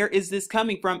 So where is this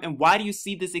coming from, and why do you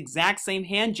see this exact same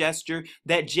hand gesture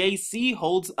that JC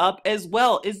holds up as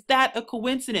well? Is that a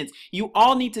coincidence? You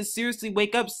all need to seriously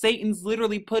wake up. Satan's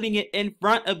literally putting it in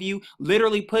front of you,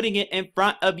 literally putting it in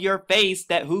front of your face,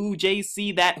 that who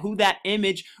that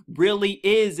image really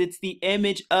is. It's the image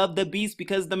of the beast,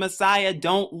 because the Messiah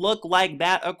don't look like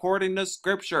that according to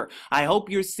scripture. I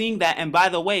hope you're seeing that. And by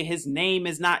the way, his name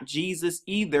is not Jesus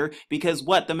either, because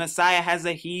the Messiah has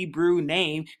a Hebrew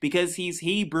name because he's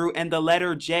Hebrew, and the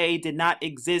letter J did not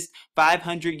exist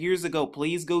 500 years ago.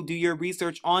 Please go do your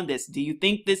research on this. Do you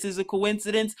think this is a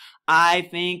coincidence? I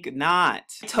think not.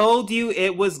 I told you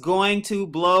it was going to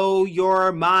blow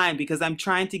your mind, because I'm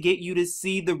trying to get you to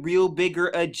see the real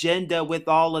bigger agenda with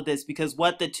all of this. Because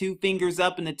the two fingers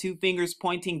up and the two fingers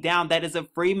pointing down, that is a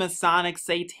Freemasonic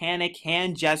satanic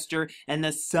hand gesture, and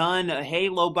the sun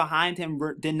halo behind him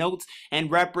denotes and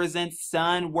represents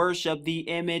sun worship, the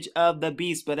image of the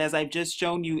beast. But as I've just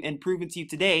shown you and proven to you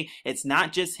today, it's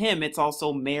not just him, it's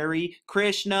also Mary,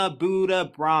 Krishna,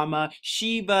 Buddha, Brahma,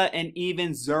 Shiva, and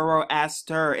even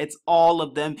Zoroaster. It's all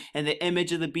of them, and the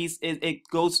image of the beast it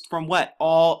goes from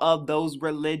all of those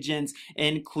religions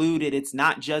included. It's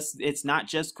not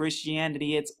just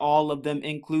Christianity, it's all of them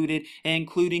included,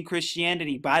 including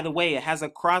Christianity. By the way, it has a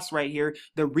cross right here.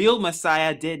 The real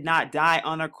Messiah did not die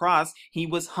on a cross. He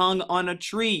was hung on a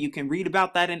tree. You can read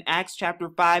about that in Acts chapter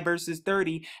 5 verses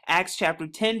 30, Acts chapter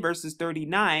 10 verses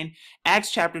 39,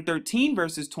 Acts chapter 13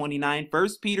 verses 29, 1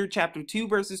 Peter chapter 2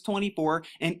 verses 24,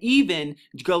 and even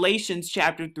Galatians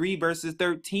chapter 3 verses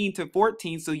 13 to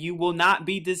 14. So you will not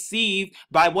be deceived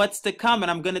by what's to come.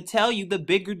 And I'm going to tell you the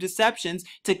bigger deceptions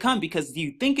to come, because do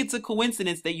you think it's a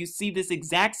coincidence that you see see this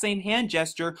exact same hand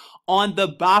gesture on the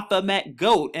Baphomet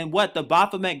goat. And what? The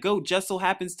Baphomet goat just so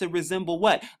happens to resemble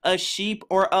what? A sheep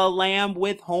or a lamb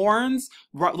with horns?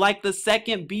 Like the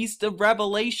second beast of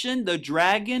Revelation, the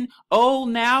dragon? Oh,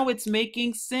 now it's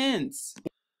making sense.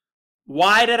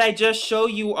 Why did I just show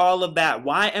you all of that?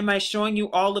 Why am I showing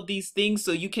you all of these things?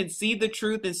 So you can see the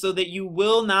truth and so that you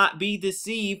will not be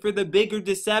deceived for the bigger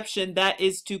deception that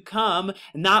is to come.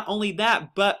 Not only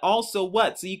that, but also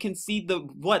what? So you can see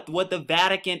what the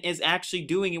Vatican is actually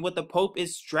doing and what the Pope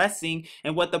is stressing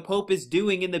and what the Pope is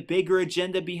doing in the bigger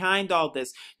agenda behind all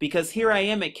this. Because here I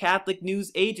am at Catholic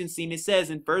News Agency, and it says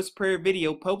in first prayer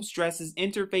video, Pope stresses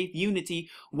interfaith unity.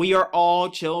 We are all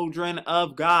children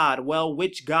of God. Well,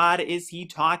 which God is he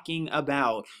talking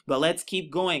about? But let's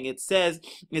keep going. It says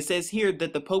here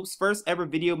that the Pope's first ever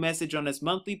video message on his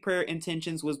monthly prayer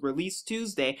intentions was released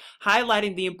Tuesday,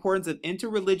 highlighting the importance of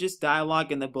interreligious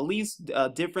dialogue and the beliefs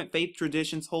different faith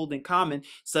traditions hold in common,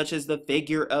 such as the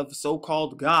figure of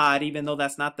so-called God, even though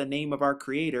that's not the name of our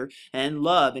Creator, and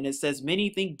love. And it says many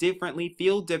think differently,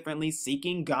 feel differently,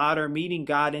 seeking God or meeting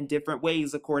God in different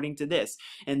ways according to this.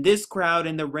 In this crowd,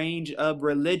 in the range of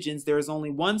religions, there is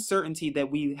only one certainty that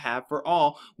we have for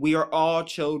all. We are all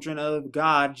children of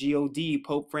God, G-O-D,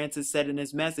 Pope Francis said in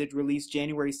his message released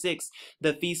January 6th,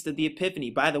 the Feast of the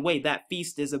Epiphany. By the way, that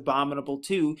feast is abominable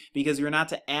too, because you're not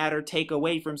to add or take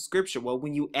away from Scripture. Well,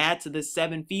 when you add to the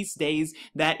 7 feast days,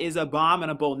 that is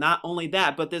abominable. Not only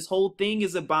that, but this whole thing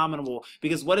is abominable,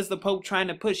 because what is the Pope trying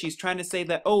to push? He's trying to say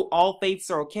that, oh, all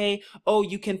faiths are okay. Oh,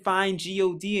 you can find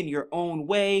G-O-D in your own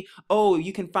way. Oh,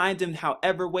 you can find him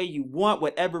however way you want,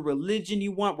 whatever religion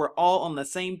you want. We're all on the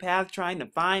same path trying to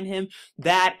find him.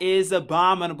 That is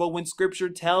abominable when Scripture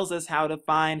tells us how to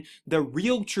find the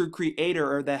real true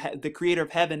Creator, or the Creator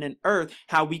of heaven and earth,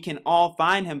 how we can all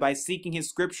find him by seeking his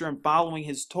Scripture and following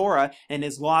his Torah and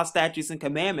his law, statutes, and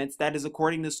commandments. That is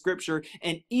according to Scripture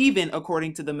and even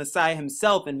according to the Messiah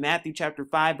himself in Matthew chapter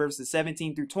 5 verses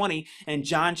 17 through 20 and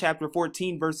John chapter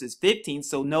 14 verses 15.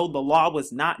 So no, the law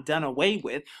was not done away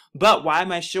with. But why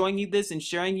am I showing you this and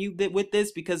sharing you with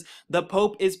this? Because the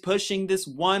Pope is pushing this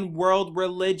one world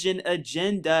religion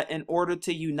agenda in order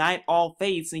to unite all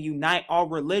faiths and unite all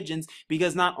religions,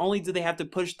 because not only do they have to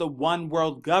push the one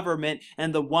world government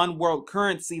and the one world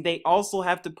currency, they also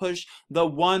have to push the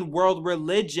one world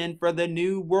religion for the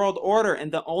new world order.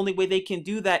 And the only way they can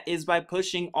do that is by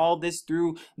pushing all this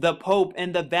through the Pope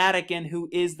and the Vatican, who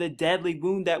is the deadly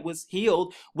wound that was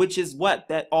healed, which is what?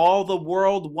 That all the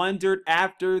world wondered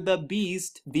after the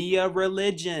beast via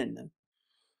religion.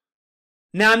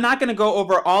 Now, I'm not going to go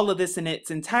over all of this in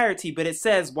its entirety, but it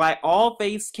says why all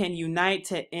faiths can unite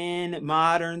to end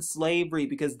modern slavery,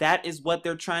 because that is what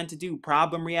they're trying to do.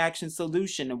 Problem, reaction,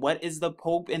 solution. And what is the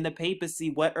Pope and the papacy?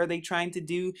 What are they trying to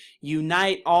do?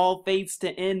 Unite all faiths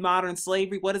to end modern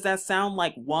slavery. What does that sound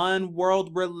like? One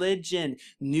world religion.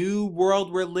 New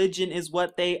world religion is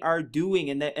what they are doing.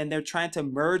 And they're trying to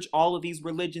merge all of these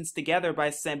religions together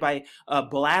by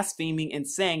blaspheming and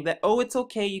saying that, oh, it's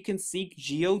okay, you can seek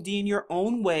G-O-D in your own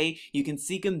way. You can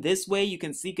seek him this way. You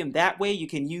can seek him that way. You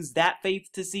can use that faith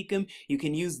to seek him. You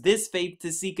can use this faith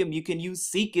to seek him. You can use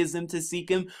Sikhism to seek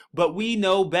him. But we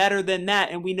know better than that.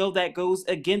 And we know that goes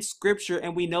against Scripture.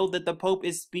 And we know that the Pope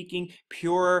is speaking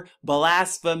pure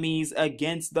blasphemies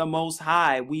against the Most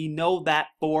High. We know that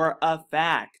for a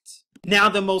fact. Now,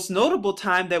 the most notable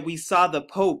time that we saw the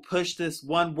Pope push this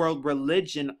one world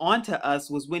religion onto us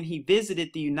was when he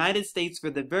visited the United States for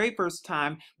the very first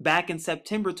time back in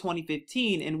September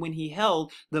 2015, and when he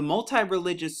held the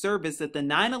multi-religious service at the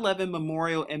 9/11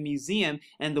 Memorial and Museum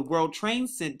and the World Trade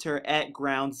Center at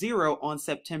Ground Zero on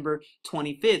September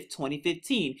 25th,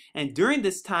 2015. And during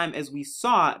this time, as we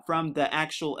saw from the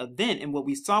actual event and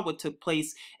what took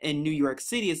place in New York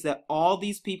City, is that all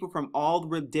these people from all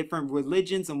the different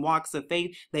religions and walks of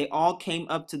faith, they all came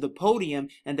up to the podium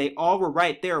and they all were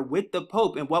right there with the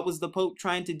Pope. And what was the Pope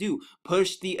trying to do?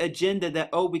 Push the agenda that,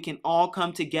 oh, we can all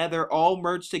come together, all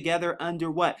merge together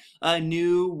under what? A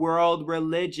new world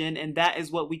religion. And that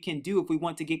is what we can do if we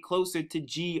want to get closer to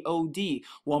G-O-D.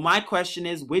 Well, my question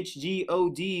is, which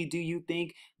G-O-D do you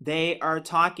think they are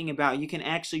talking about? You can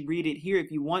actually read it here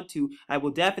if you want to. I will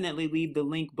definitely leave the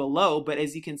link below, but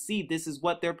as you can see, this is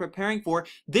what they're preparing for.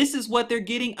 This is what they're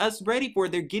getting us ready for.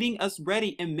 They're getting us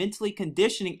ready and mentally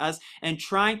conditioning us and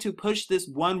trying to push this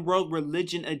one world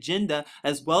religion agenda,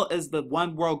 as well as the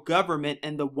one world government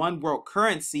and the one world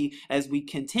currency, as we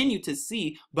continue to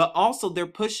see. But also they're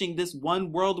pushing this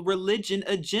one world religion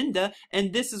agenda.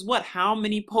 And this is what, how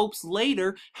many popes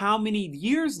later, how many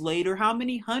years later, how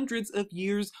many hundreds of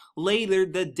years later,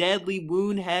 the deadly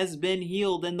wound has been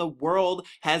healed and the world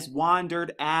has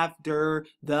wandered after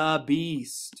the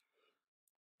beast.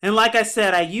 And like I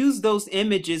said, I use those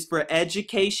images for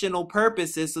educational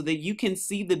purposes so that you can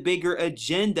see the bigger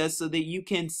agenda, so that you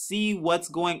can see what's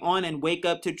going on and wake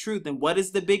up to truth. And what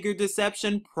is the bigger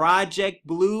deception? Project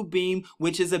Bluebeam,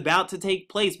 which is about to take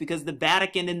place, because the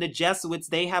Vatican and the Jesuits,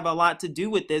 they have a lot to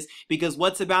do with this, because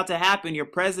what's about to happen, your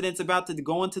president's about to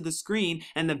go onto the screen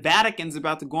and the Vatican's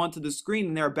about to go onto the screen,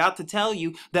 and they're about to tell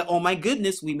you that, oh my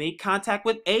goodness, we made contact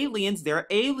with aliens. There are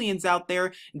aliens out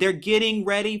there. They're getting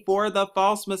ready for the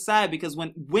false Messiah, because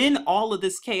when all of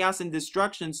this chaos and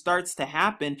destruction starts to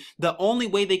happen, the only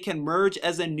way they can merge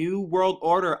as a new world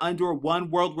order under a one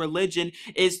world religion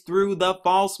is through the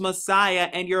false Messiah.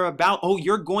 And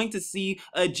you're going to see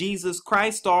a Jesus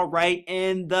Christ, all right,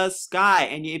 in the sky.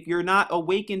 And if you're not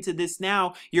awakened to this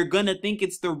now, you're gonna think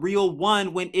it's the real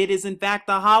one when it is in fact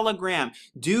a hologram.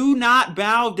 Do not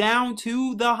bow down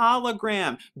to the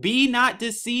hologram. Be not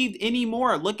deceived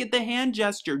anymore. Look at the hand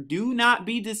gesture. Do not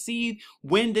be deceived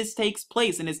when this takes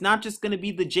place. And it's not just going to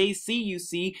be the JC you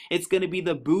see, it's going to be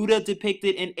the Buddha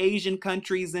depicted in Asian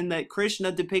countries and the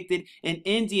Krishna depicted in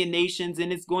Indian nations,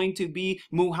 and it's going to be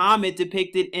Muhammad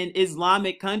depicted in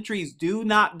Islamic countries. Do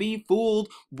not be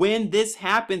fooled when this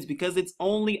happens, because it's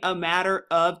only a matter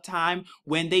of time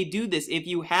when they do this. If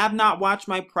you have not watched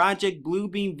my Project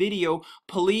Bluebeam video,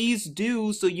 please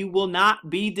do, so you will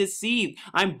not be deceived.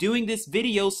 I'm doing this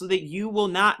video so that you will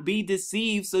not be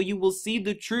deceived, so you will see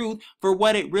the truth for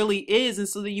what it really is, and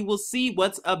so that you will see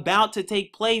what's about to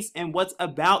take place and what's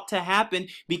about to happen,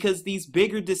 because these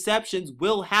bigger deceptions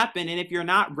will happen. And if you're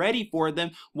not ready for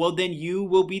them, well, then you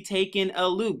will be taken a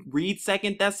loop. Read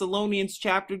 2 Thessalonians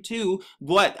chapter 2.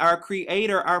 What? Our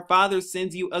Creator, our Father,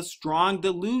 sends you a strong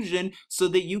delusion so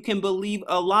that you can believe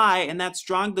a lie, and that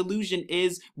strong delusion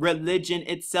is religion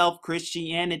itself,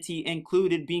 Christianity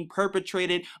included, being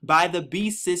perpetrated by the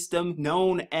beast system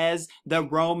known as the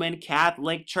Roman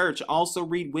Catholic Church. Also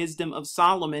read Wisdom of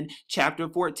Solomon chapter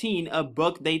 14, a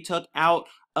book they took out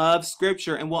of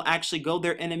scripture, and we'll actually go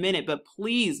there in a minute. But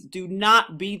please do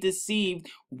not be deceived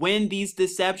when these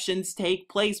deceptions take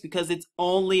place, because it's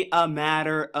only a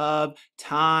matter of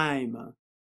time.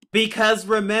 Because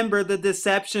remember, the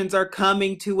deceptions are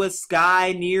coming to a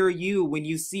sky near you. When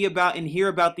you see about and hear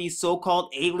about these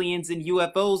so-called aliens and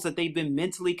UFOs that they've been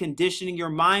mentally conditioning your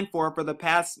mind for the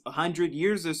past 100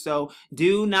 years or so,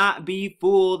 do not be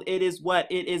fooled. It is what?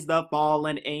 It is the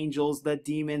fallen angels, the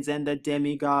demons, and the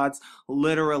demigods,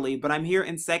 literally. But I'm here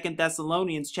in 2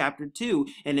 Thessalonians chapter 2,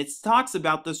 and it talks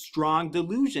about the strong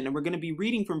delusion. And we're going to be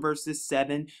reading from verses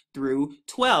 7 through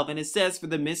 12. And it says, "For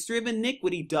the mystery of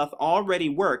iniquity doth already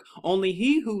work. Only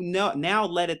he who now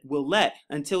letteth will let,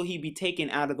 until he be taken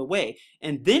out of the way.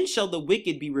 And then shall the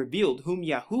wicked be revealed, whom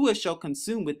Yahuwah shall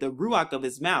consume with the ruach of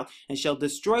his mouth, and shall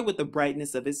destroy with the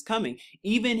brightness of his coming.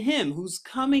 Even him whose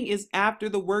coming is after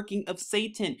the working of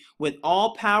Satan, with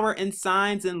all power and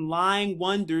signs and lying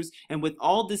wonders, and with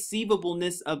all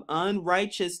deceivableness of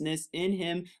unrighteousness in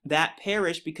him that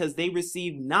perish, because they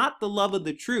receive not the love of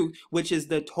the truth, which is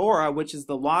the Torah, which is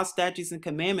the law, statutes, and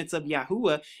commandments of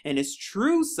Yahuwah, and his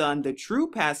true Son, the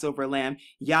true Passover Lamb,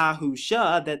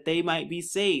 Yahusha, that they might be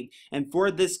saved. And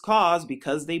for this cause,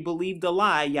 because they believed a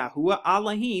lie, Yahuwah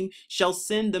Elohim shall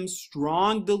send them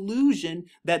strong delusion,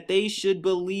 that they should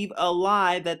believe a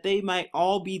lie, that they might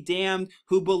all be damned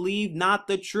who believed not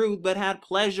the truth, but had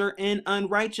pleasure in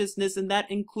unrighteousness." And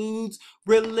that includes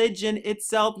religion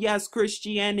itself. Yes,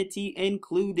 Christianity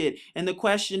included. And the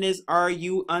question is, are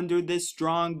you under this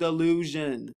strong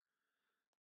delusion?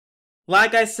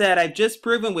 Like I said, I've just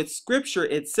proven with scripture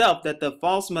itself that the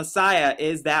false Messiah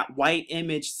is that white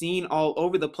image seen all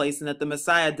over the place, and that the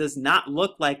Messiah does not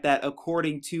look like that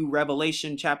according to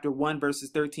Revelation chapter 1 verses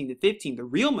 13 to 15. The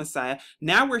real Messiah.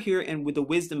 Now we're here and with the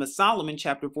Wisdom of Solomon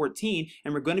chapter 14,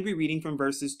 and we're going to be reading from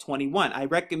verses 21. I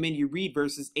recommend you read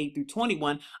verses 8 through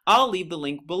 21. I'll leave the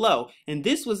link below. "And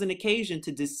this was an occasion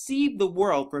to deceive the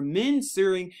world, for men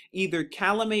serving either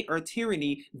calamity or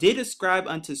tyranny did ascribe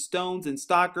unto stones and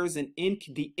stalkers and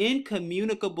the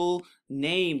incommunicable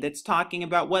name that's talking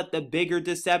about what? The bigger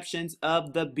deceptions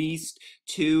of the beast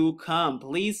to come.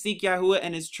 Please seek Yahuwah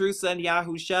and his true son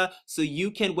Yahusha so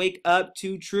you can wake up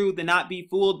to truth and not be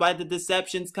fooled by the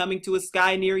deceptions coming to a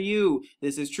sky near you.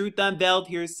 This is Truth Unveiled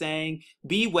here saying,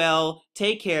 be well,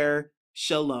 take care,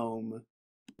 shalom.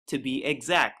 To be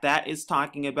exact, that is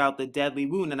talking about the deadly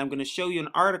wound, and I'm going to show you an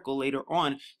article later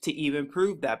on to even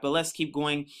prove that. But let's keep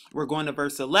going. We're going to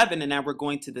verse 11, and now we're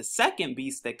going to the second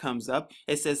beast that comes up.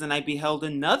 It says, and I beheld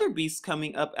another beast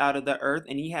coming up out of the earth,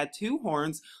 and he had two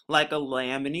horns like a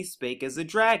lamb, and he spake as a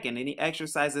dragon, and he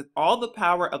exerciseth all the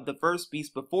power of the first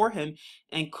beast before him,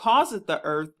 and causeth the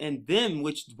earth and them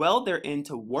which dwell therein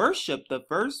to worship the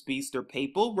first beast, or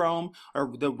papal Rome,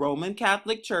 or the Roman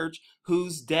Catholic Church,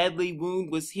 whose deadly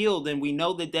wound was healed. And we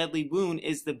know the deadly wound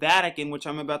is the Vatican, which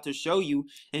I'm about to show you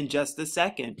in just a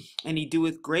second. And he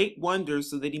doeth great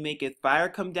wonders, so that he maketh fire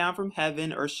come down from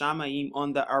heaven, or Shamaim,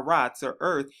 on the Arats, or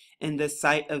earth, in the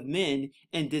sight of men,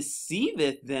 and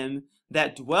deceiveth them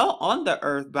that dwell on the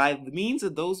earth by means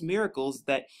of those miracles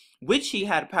that which he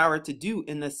had power to do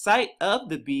in the sight of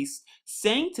the beast,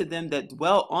 saying to them that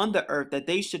dwell on the earth that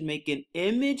they should make an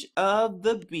image of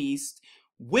the beast,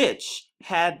 which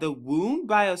had the wound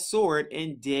by a sword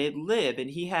and did live.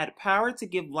 And he had power to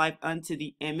give life unto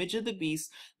the image of the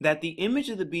beast, that the image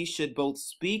of the beast should both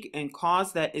speak and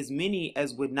cause that as many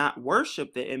as would not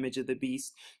worship the image of the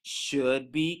beast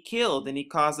should be killed. And he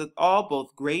causeth all,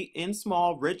 both great and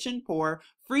small, rich and poor,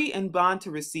 free and bond,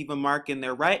 to receive a mark in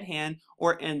their right hand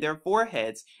or in their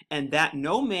foreheads, and that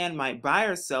no man might buy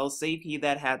or sell save he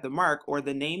that had the mark, or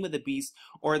the name of the beast,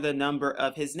 or the number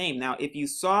of his name. Now, if you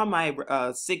saw my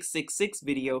 666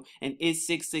 video, and is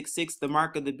 666 the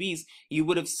mark of the beast, you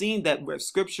would have seen that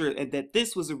scripture, that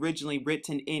this was originally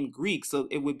written in Greek, so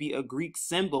it would be a Greek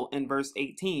symbol in verse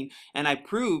 18, and I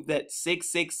proved that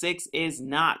 666 is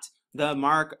not the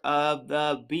mark of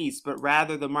the beast, but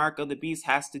rather the mark of the beast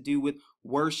has to do with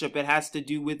worship. It has to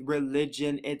do with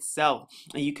religion itself.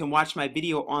 And you can watch my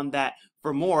video on that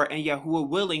for more. And Yahuwah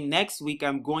willing, next week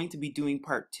I'm going to be doing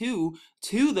part 2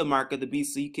 to the mark of the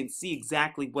beast, so you can see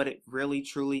exactly what it really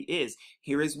truly is.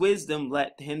 Here is wisdom.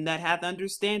 Let him that hath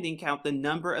understanding count the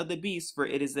number of the beast, for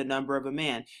it is the number of a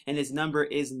man. And his number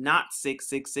is not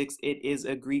 666. It is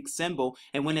a Greek symbol.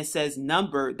 And when it says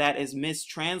number, that is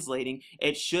mistranslating.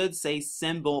 It should say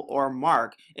symbol or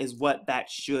mark is what that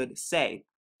should say.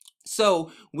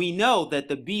 So we know that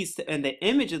the beast and the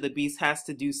image of the beast has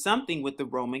to do something with the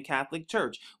Roman Catholic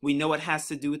Church. We know it has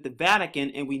to do with the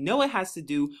Vatican, and we know it has to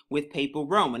do with papal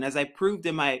Rome. And as I proved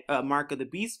in my Mark of the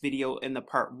Beast video in the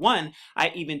part 1,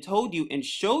 I even told you and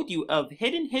showed you of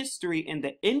hidden history in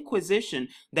the Inquisition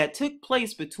that took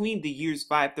place between the years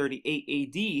 538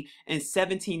 AD and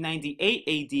 1798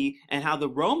 AD, and how the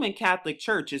Roman Catholic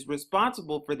Church is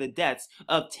responsible for the deaths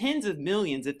of tens of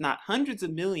millions, if not hundreds of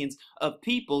millions, of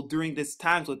people during this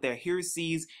times with their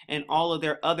heresies and all of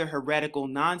their other heretical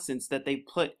nonsense that they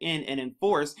put in and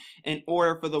enforced in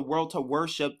order for the world to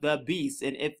worship the beast.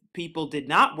 And if people did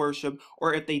not worship,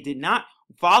 or if they did not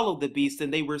follow the beast,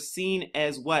 then they were seen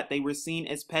as what? They were seen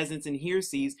as peasants and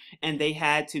heresies, and they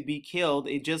had to be killed.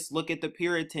 And just look at the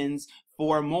Puritans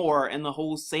for more, and the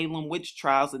whole Salem witch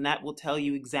trials, and that will tell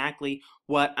you exactly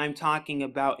what I'm talking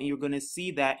about. And you're going to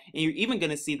see that, and you're even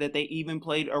going to see that they even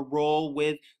played a role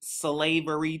with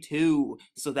slavery too.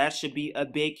 So that should be a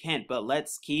big hint, but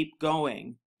let's keep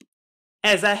going.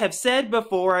 As I have said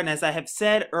before, and as I have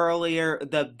said earlier,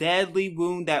 the deadly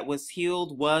wound that was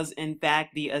healed was in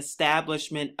fact the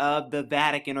establishment of the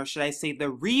Vatican, or should I say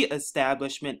the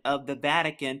re-establishment of the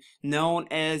Vatican, known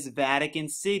as Vatican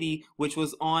City, which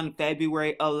was on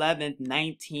February 11th,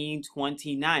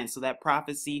 1929. So that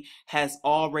prophecy has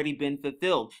already been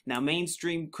fulfilled. Now,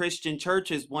 mainstream Christian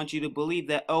churches want you to believe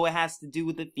that, oh, it has to do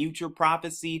with the future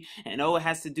prophecy, and oh, it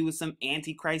has to do with some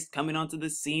Antichrist coming onto the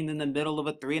scene in the middle of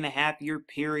a 3.5-year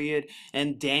period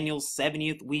and Daniel's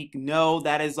 70th week. No,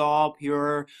 that is all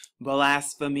pure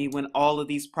blasphemy when all of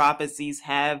these prophecies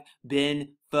have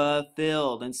been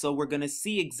fulfilled. And so we're going to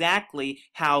see exactly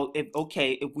how, if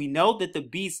we know that the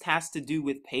beast has to do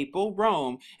with papal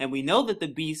Rome, and we know that the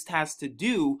beast has to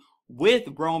do with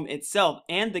Rome itself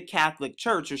and the Catholic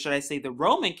Church, or should I say the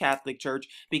Roman Catholic Church,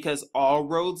 because all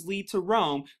roads lead to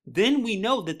Rome, then we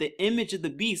know that the image of the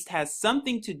beast has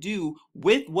something to do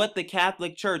with what the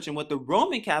Catholic Church and what the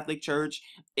Roman Catholic Church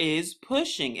is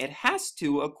pushing. It has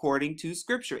to, according to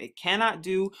Scripture. It cannot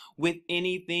do with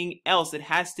anything else. It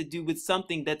has to do with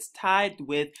something that's tied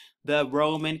with the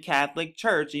Roman Catholic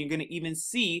Church, and you're going to even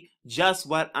see just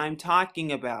what I'm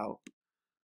talking about.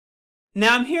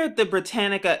 Now, I'm here at the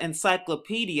Britannica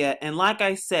Encyclopedia, and like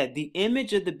I said, the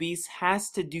image of the beast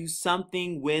has to do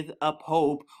something with a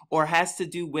pope or has to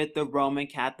do with the Roman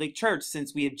Catholic Church,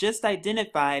 since we have just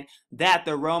identified that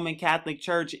the Roman Catholic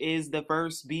Church is the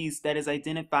first beast that is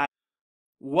identified.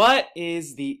 What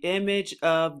is the image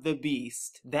of the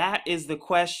beast? That is the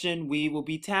question we will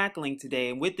be tackling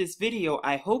today. And with this video,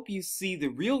 I hope you see the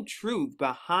real truth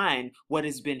behind what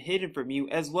has been hidden from you,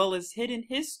 as well as hidden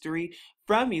history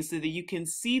from you, so that you can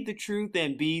see the truth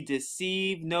and be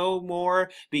deceived no more,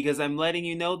 because I'm letting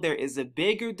you know there is a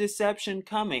bigger deception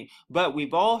coming. But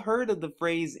we've all heard of the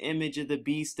phrase image of the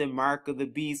beast and mark of the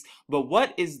beast. But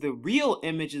what is the real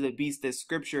image of the beast that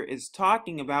scripture is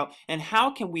talking about, and how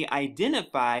can we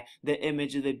identify the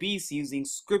image of the beast using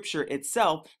scripture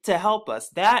itself to help us?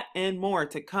 That and more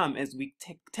to come as we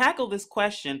tackle this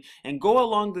question and go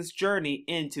along this journey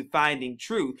into finding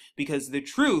truth, because the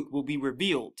truth will be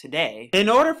revealed today. In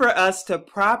order for us to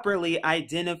properly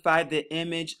identify the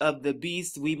image of the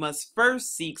beast, we must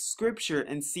first seek scripture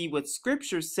and see what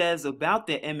scripture says about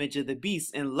the image of the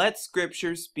beast, and let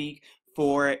scripture speak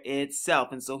for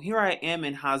itself. And so here I am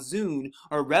in Hazun,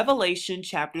 or Revelation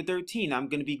chapter 13. I'm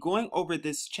going to be going over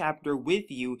this chapter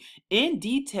with you in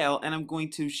detail, and I'm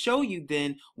going to show you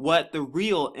then what the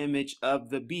real image of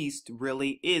the beast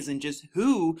really is, and just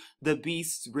who the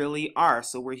beasts really are.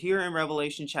 So we're here in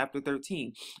Revelation chapter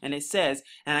 13, and it says,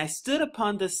 "And I stood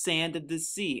upon the sand of the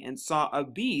sea, and saw a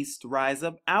beast rise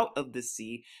up out of the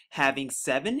sea, having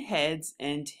 7 heads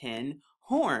and 10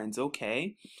 horns."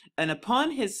 Okay. "And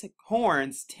upon his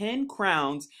horns 10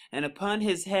 crowns, and upon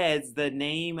his heads the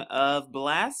name of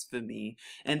blasphemy.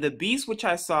 And the beast which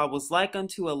I saw was like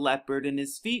unto a leopard, and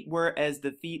his feet were as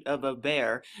the feet of a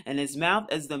bear, and his mouth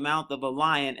as the mouth of a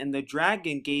lion. And the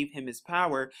dragon gave him his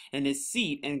power, and his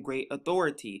seat, and great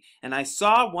authority. And I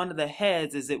saw one of the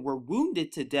heads as it were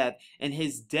wounded to death, and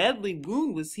his deadly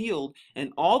wound was healed,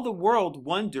 and all the world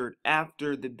wondered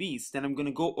after the beast." And I'm going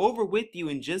to go over with you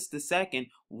in just a second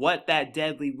what that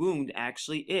deadly wound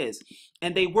actually is.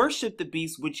 "And they worshiped the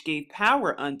beast which gave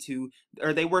power unto,"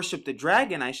 or they worshiped the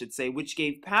dragon, I should say, "which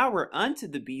gave power unto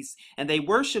the beast. And they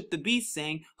worshiped the beast,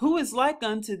 saying, Who is like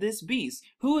unto this beast?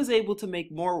 Who is able to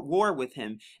make more war with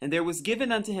him? And there was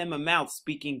given unto him a mouth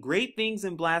speaking great things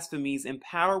and blasphemies, and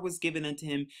power was given unto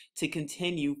him to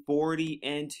continue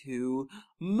 42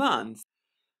 months."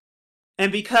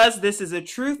 And because this is a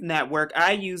truth network,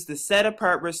 I use the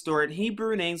set-apart restored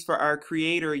Hebrew names for our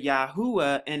creator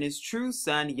Yahuwah and his true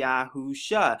son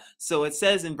Yahusha. So it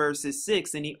says in verses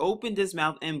 6, "And he opened his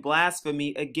mouth in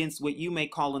blasphemy against what you may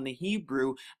call in the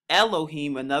Hebrew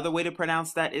Elohim." Another way to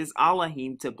pronounce that is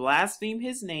Elohim, "to blaspheme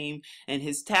his name and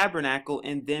his tabernacle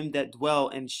and them that dwell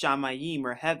in Shamayim,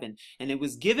 or heaven. And it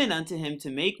was given unto him to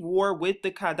make war with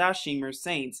the Kadashim, or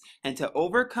saints, and to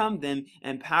overcome them,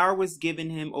 and power was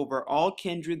given him over all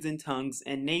kindreds and tongues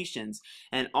and nations.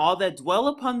 And all that dwell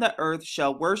upon the earth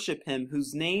shall worship him,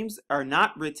 whose names are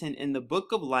not written in the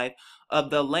book of life of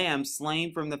the Lamb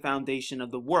slain from the foundation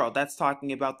of the world." That's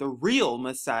talking about the real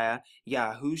Messiah,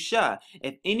 Yahusha.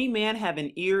 "If any man have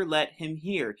an ear, let him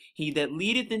hear. He that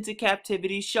leadeth into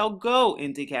captivity shall go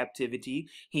into captivity.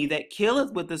 He that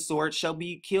killeth with the sword shall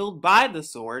be killed by the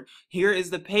sword." Here is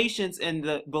the patience and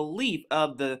the belief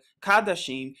of the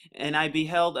Kadashim. "And I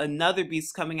beheld another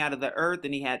beast coming out of the earth,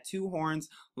 and he had 2 horns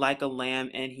like a lamb,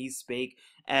 and he spake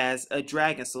as a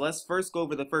dragon." So let's first go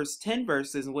over the first 10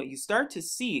 verses, and what you start to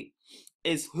see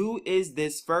is who is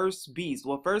this first beast.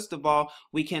 Well, first of all,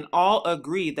 we can all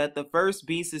agree that the first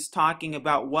beast is talking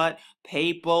about what?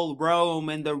 Papal Rome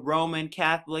and the Roman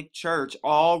Catholic Church.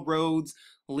 All roads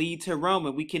lead to Rome,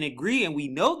 and we can agree, and we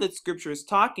know that scripture is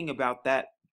talking about that,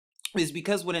 is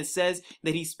because when it says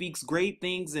that he speaks great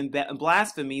things and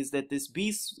blasphemies, that this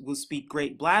beast will speak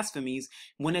great blasphemies.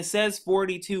 When it says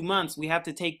 42 months, we have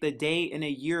to take the day and a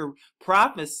year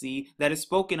prophecy that is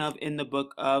spoken of in the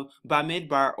book of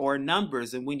Bamidbar, or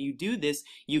Numbers. And when you do this,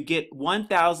 you get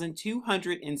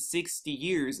 1,260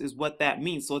 years is what that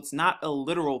means. So it's not a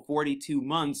literal 42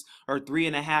 months or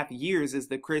 3.5 years as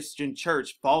the Christian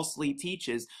church falsely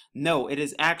teaches. No, it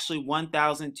is actually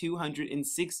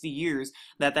 1,260 years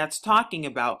that's talking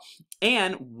about.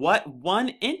 And what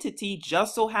one entity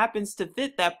just so happens to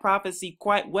fit that prophecy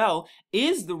quite well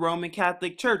is the Roman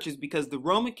Catholic Church, is because the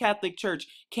Roman Catholic Church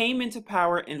came into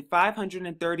power in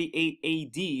 538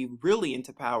 AD, really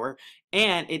into power,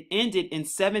 and it ended in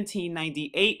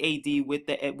 1798 AD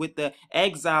with the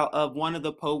exile of one of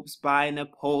the popes by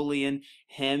Napoleon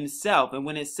himself. And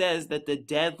when it says that the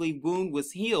deadly wound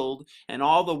was healed and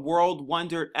all the world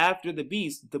wondered after the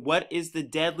beast, what is the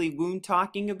deadly wound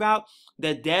talking about?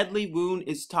 The deadly wound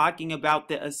is talking about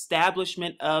the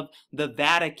establishment of the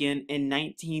Vatican in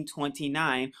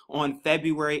 1929 on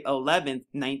February 11th,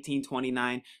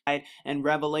 1929, and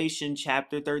Revelation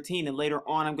chapter 13. And later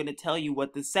on, I'm going to tell you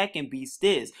what the second beast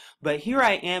is. But here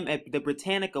I am at the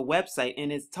Britannica website,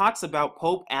 and it talks about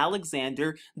Pope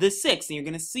Alexander the Sixth. And you're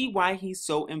going to see why he's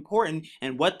so important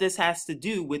and what this has to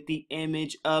do with the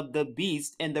image of the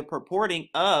beast and the purporting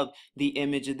of the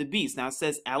image of the beast. Now it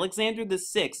says Alexander the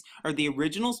Sixth, or the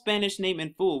original Spanish name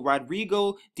in full,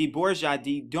 Rodrigo de Borgia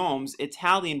de Doms,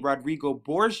 Italian Rodrigo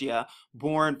Borgia,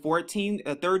 born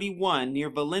 1431 near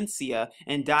Valencia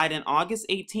and died on August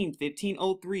 18,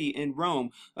 1503 in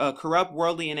Rome, a corrupt,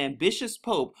 worldly, and ambitious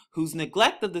pope whose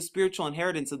neglect of the spiritual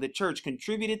inheritance of the church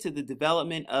contributed to the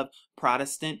development of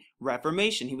Protestant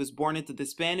Reformation. He was born into the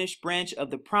Spanish branch of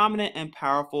the prominent and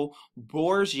powerful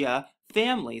Borgia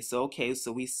family. So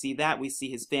we see that. We see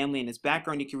his family and his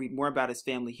background. You can read more about his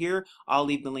family here. I'll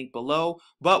leave the link below.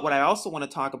 But what I also want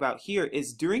to talk about here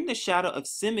is during the shadow of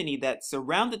simony that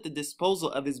surrounded the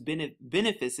disposal of his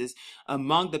benefices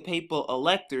among the papal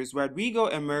electors, Rodrigo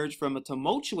emerged from a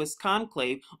tumultuous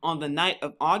conclave on the night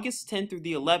of August 10th through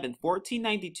the 11th,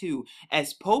 1492,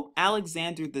 as Pope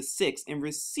Alexander VI and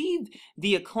received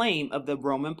the acclaim of the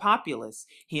Roman populace.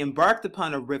 He embarked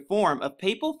upon a reform of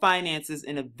papal finances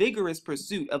in a vigorous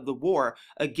pursuit of the war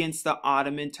against the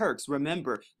Ottoman Turks.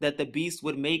 Remember that the beast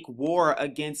would make war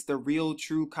against the real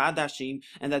true Kadashim,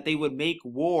 and that they would make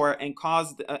war and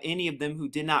cause any of them who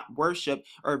did not worship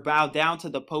or bow down to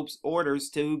the Pope's orders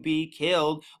to be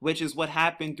killed, which is what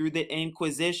happened through the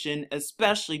Inquisition,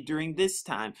 especially during this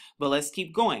time. But let's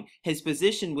keep going. His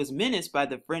position was menaced by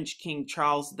the French King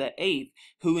Charles VIII,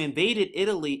 who invaded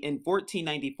Italy in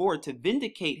 1494 to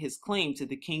vindicate his claim to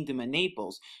the Kingdom of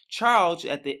Naples. Charles,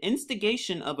 at the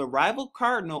instigation of a rival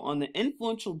cardinal on the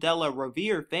influential Della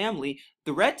Rovere family,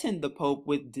 threatened the Pope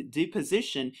with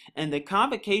deposition and the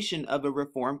convocation of a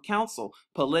reform council.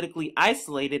 Politically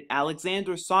isolated,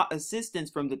 Alexander sought assistance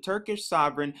from the Turkish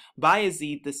sovereign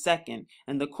Bayezid II.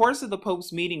 In the course of the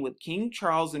Pope's meeting with King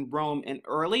Charles in Rome in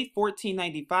early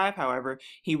 1495, however,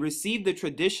 he received the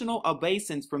traditional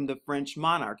obeisance from the French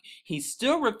monarch. He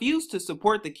still refused to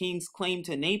support the king's claim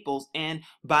to Naples, and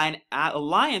by an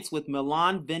alliance with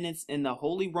Milan, Venice, and the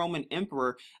Holy Roman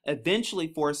Emperor, eventually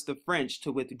forced the French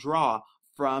to withdraw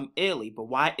from Italy. But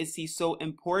why is he so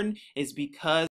important? Is because